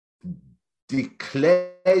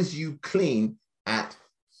declares you clean at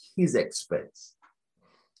his expense.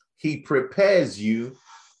 He prepares you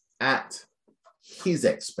at his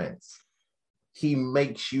expense. He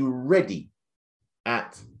makes you ready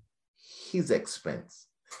at his expense.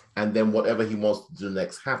 And then whatever he wants to do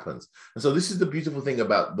next happens. And so this is the beautiful thing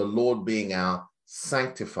about the Lord being our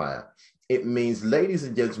sanctifier. It means, ladies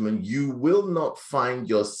and gentlemen, you will not find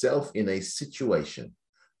yourself in a situation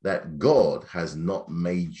that God has not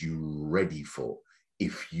made you ready for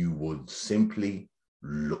if you would simply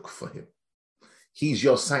look for him. He's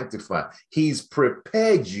your sanctifier. He's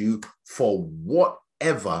prepared you for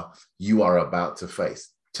whatever you are about to face.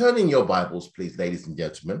 Turn in your Bibles, please, ladies and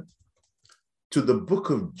gentlemen, to the book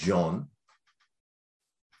of John.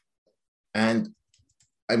 And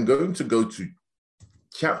I'm going to go to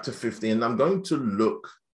chapter 15, and I'm going to look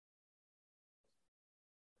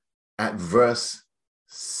at verse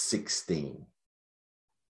 16.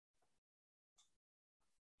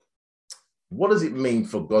 What does it mean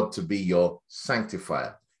for God to be your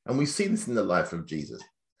sanctifier? And we see this in the life of Jesus.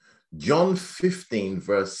 John 15,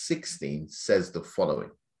 verse 16 says the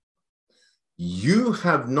following. Ye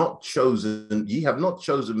have not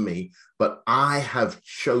chosen me, but I have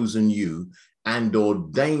chosen you and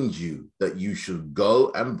ordained you that you should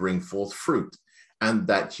go and bring forth fruit, and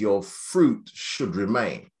that your fruit should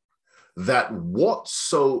remain, that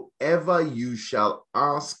whatsoever you shall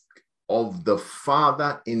ask of the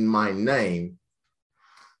Father in my name,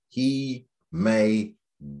 he may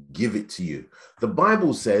give it to you. The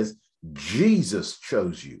Bible says Jesus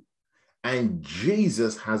chose you and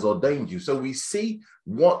Jesus has ordained you. So we see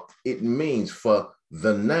what it means for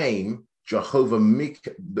the name Jehovah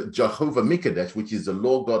Mikadesh, which is the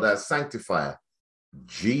Lord God our sanctifier.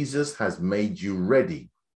 Jesus has made you ready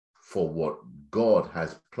for what God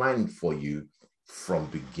has planned for you from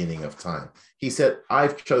beginning of time. He said,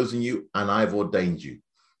 I've chosen you and I've ordained you.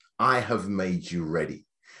 I have made you ready.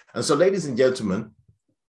 And so, ladies and gentlemen,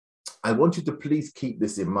 I want you to please keep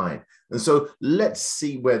this in mind. And so let's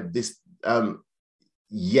see where this,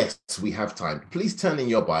 yes, we have time. Please turn in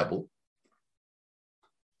your Bible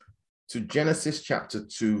to Genesis chapter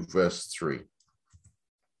 2, verse 3.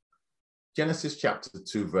 Genesis chapter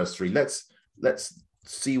 2, verse 3. Let's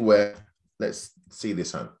see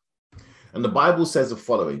this home. And the Bible says the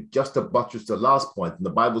following, just to buttress the last point, and the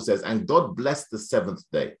Bible says, and God blessed the seventh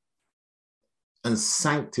day and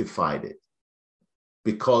sanctified it,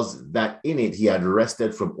 because that in it he had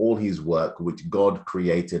rested from all his work which God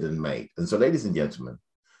created and made. And so, ladies and gentlemen,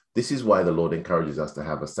 this is why the Lord encourages us to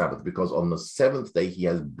have a Sabbath, because on the seventh day he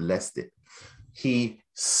has blessed it. He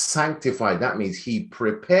sanctified, that means he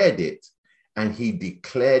prepared it and he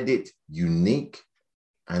declared it unique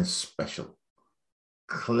and special,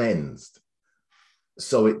 cleansed.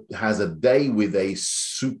 So it has a day with a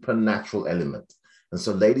supernatural element. And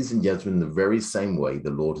so, ladies and gentlemen, in the very same way,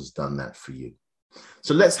 the Lord has done that for you.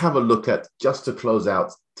 So let's have a look at, just to close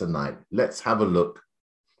out tonight, let's have a look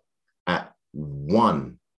at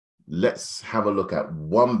one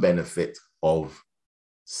benefit of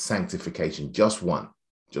sanctification, just one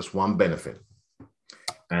benefit.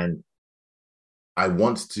 And I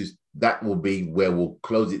want to, that will be where we'll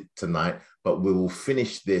close it tonight, but we will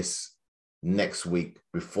finish this next week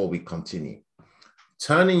before we continue.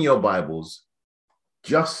 Turn in your Bibles,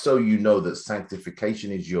 just so you know that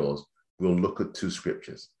sanctification is yours. We'll look at two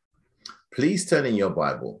scriptures. Please turn in your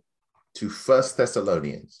Bible to 1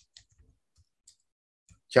 Thessalonians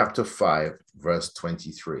chapter 5, verse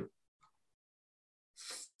 23.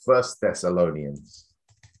 1 Thessalonians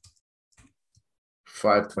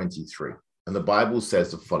 5:23. And the Bible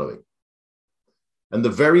says the following: "And the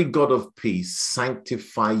very God of peace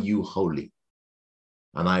sanctify you wholly.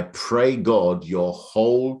 And I pray God your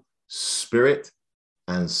whole spirit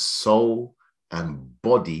and soul and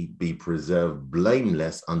body be preserved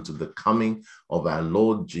blameless unto the coming of our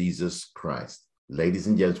Lord Jesus Christ." Ladies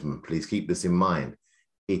and gentlemen, please keep this in mind.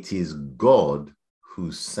 It is God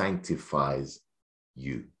who sanctifies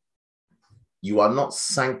you. You are not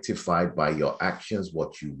sanctified by your actions,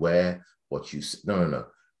 what you wear, what you... No.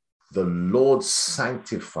 The Lord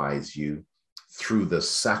sanctifies you through the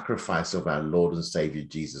sacrifice of our Lord and Savior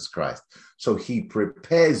Jesus Christ. So he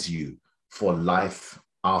prepares you for life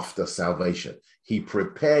after salvation. He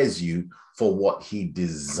prepares you for what he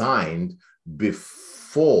designed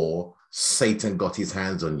before Satan got his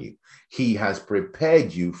hands on you. He has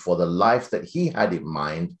prepared you for the life that he had in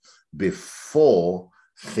mind before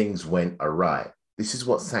things went awry. This is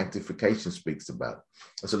what sanctification speaks about.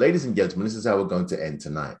 So, ladies and gentlemen, this is how we're going to end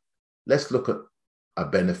tonight. Let's look at a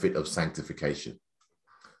benefit of sanctification.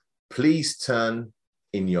 Please turn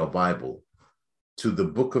in your Bible to the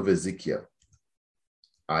book of Ezekiel.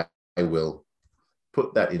 I will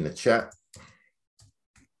put that in the chat.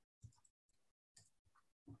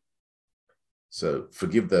 So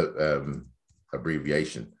forgive the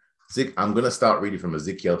abbreviation. I'm going to start reading from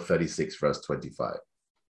Ezekiel 36, verse 25.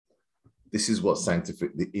 This is what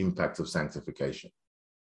the impact of sanctification.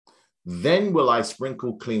 "Then will I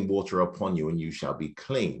sprinkle clean water upon you, and you shall be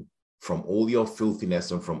clean. From all your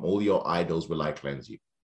filthiness and from all your idols will I cleanse you.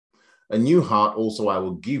 A new heart also I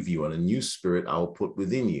will give you, and a new spirit I will put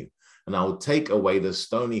within you. And I will take away the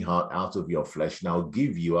stony heart out of your flesh, and I'll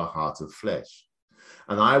give you a heart of flesh.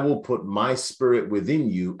 And I will put my spirit within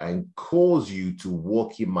you and cause you to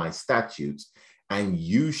walk in my statutes, and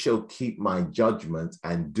you shall keep my judgments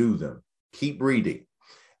and do them." Keep reading.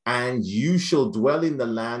 "And you shall dwell in the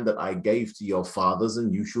land that I gave to your fathers,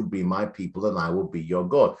 and you shall be my people, and I will be your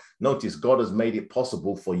God." Notice God has made it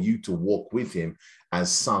possible for you to walk with him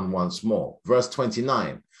as son once more. Verse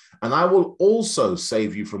 29, "And I will also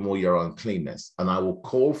save you from all your uncleanness, and I will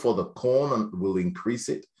call for the corn and will increase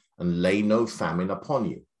it, and lay no famine upon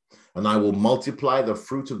you. And I will multiply the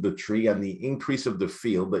fruit of the tree and the increase of the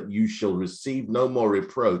field, that you shall receive no more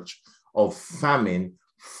reproach of famine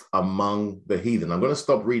among the heathen." I'm going to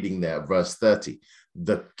stop reading there, verse 30.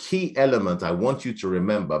 The key element I want you to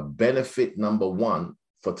remember, benefit number one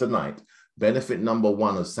for tonight, benefit number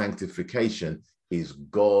one of sanctification is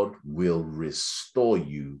God will restore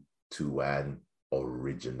you to an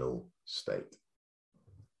original state.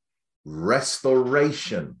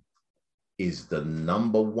 Restoration is the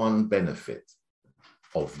number one benefit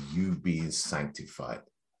of you being sanctified.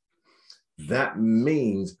 That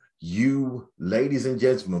means you, ladies and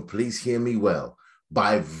gentlemen, please hear me well.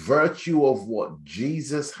 By virtue of what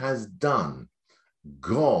Jesus has done,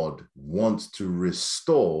 God wants to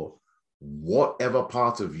restore whatever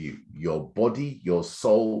part of you, your body, your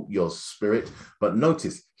soul, your spirit. But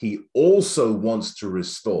notice, he also wants to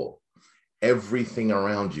restore everything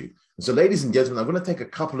around you. So, ladies and gentlemen, I'm going to take a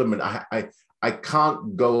couple of minutes. I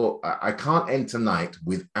can't end tonight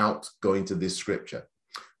without going to this scripture.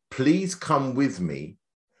 Please come with me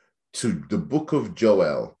to the book of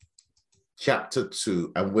Joel, chapter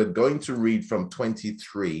 2, and we're going to read from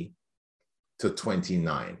 23 to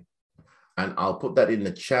 29. And I'll put that in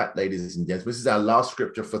the chat, ladies and gentlemen. This is our last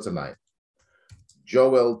scripture for tonight.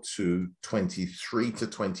 Joel 2, 23 to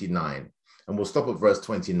 29. And we'll stop at verse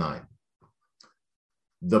 29.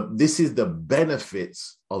 This is the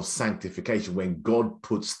benefits of sanctification, when God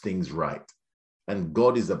puts things right. And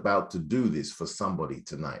God is about to do this for somebody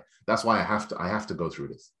tonight. That's why I have to go through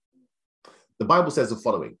this. The Bible says the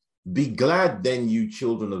following: be glad then, you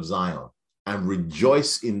children of Zion, and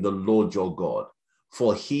rejoice in the Lord your God,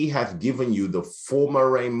 for he hath given you the former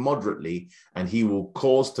rain moderately, and he will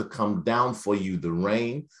cause to come down for you the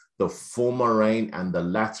rain, the former rain and the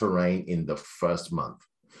latter rain in the first month.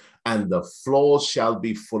 And the floors shall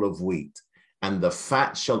be full of wheat, and the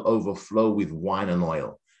fat shall overflow with wine and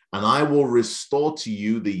oil. And I will restore to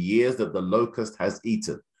you the years that the locust has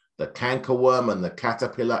eaten, the cankerworm and the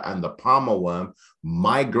caterpillar and the palmer worm,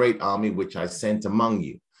 my great army which I sent among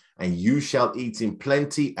you. And you shall eat in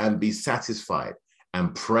plenty and be satisfied,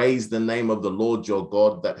 and praise the name of the Lord your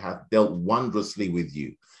God that hath dealt wondrously with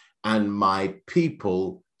you. And my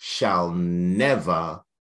people shall never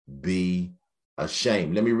be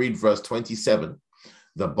ashamed. Let me read verse 27.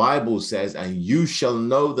 The Bible says, and you shall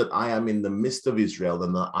know that I am in the midst of Israel,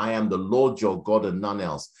 and that I am the Lord your God and none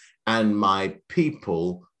else, and my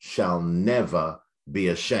people shall never be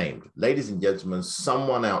ashamed. Ladies and gentlemen,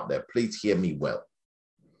 someone out there, please hear me well.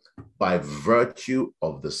 By virtue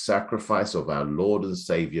of the sacrifice of our Lord and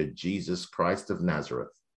Savior, Jesus Christ of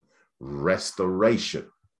Nazareth, restoration,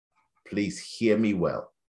 please hear me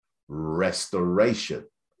well, restoration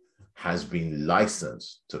has been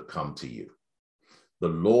licensed to come to you. The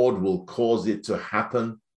Lord will cause it to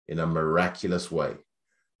happen in a miraculous way,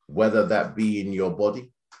 whether that be in your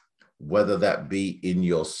body, whether that be in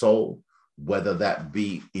your soul, whether that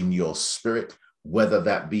be in your spirit, whether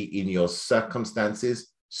that be in your circumstances.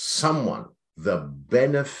 Someone, the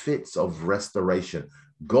benefits of restoration.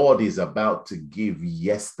 God is about to give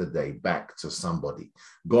yesterday back to somebody.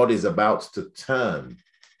 God is about to turn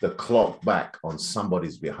the clock back on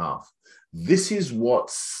somebody's behalf. This is what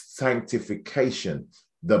sanctification,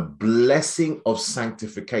 the blessing of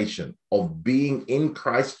sanctification, of being in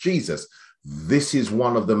Christ Jesus, this is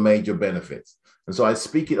one of the major benefits. And so I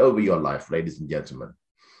speak it over your life, ladies and gentlemen.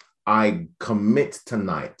 I commit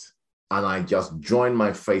tonight, and I just join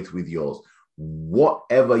my faith with yours.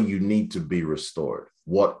 Whatever you need to be restored,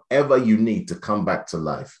 whatever you need to come back to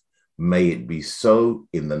life, may it be so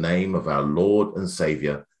in the name of our Lord and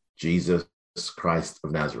Savior, Jesus Christ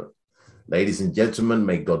of Nazareth. Ladies and gentlemen,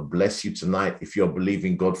 may God bless you tonight. If you're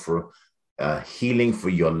believing God for healing for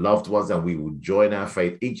your loved ones, and we will join our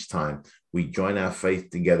faith each time we join our faith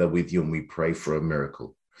together with you and we pray for a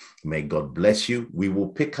miracle. May God bless you. We will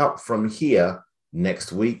pick up from here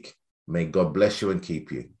next week. May God bless you and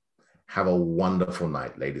keep you. Have a wonderful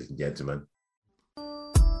night, ladies and gentlemen.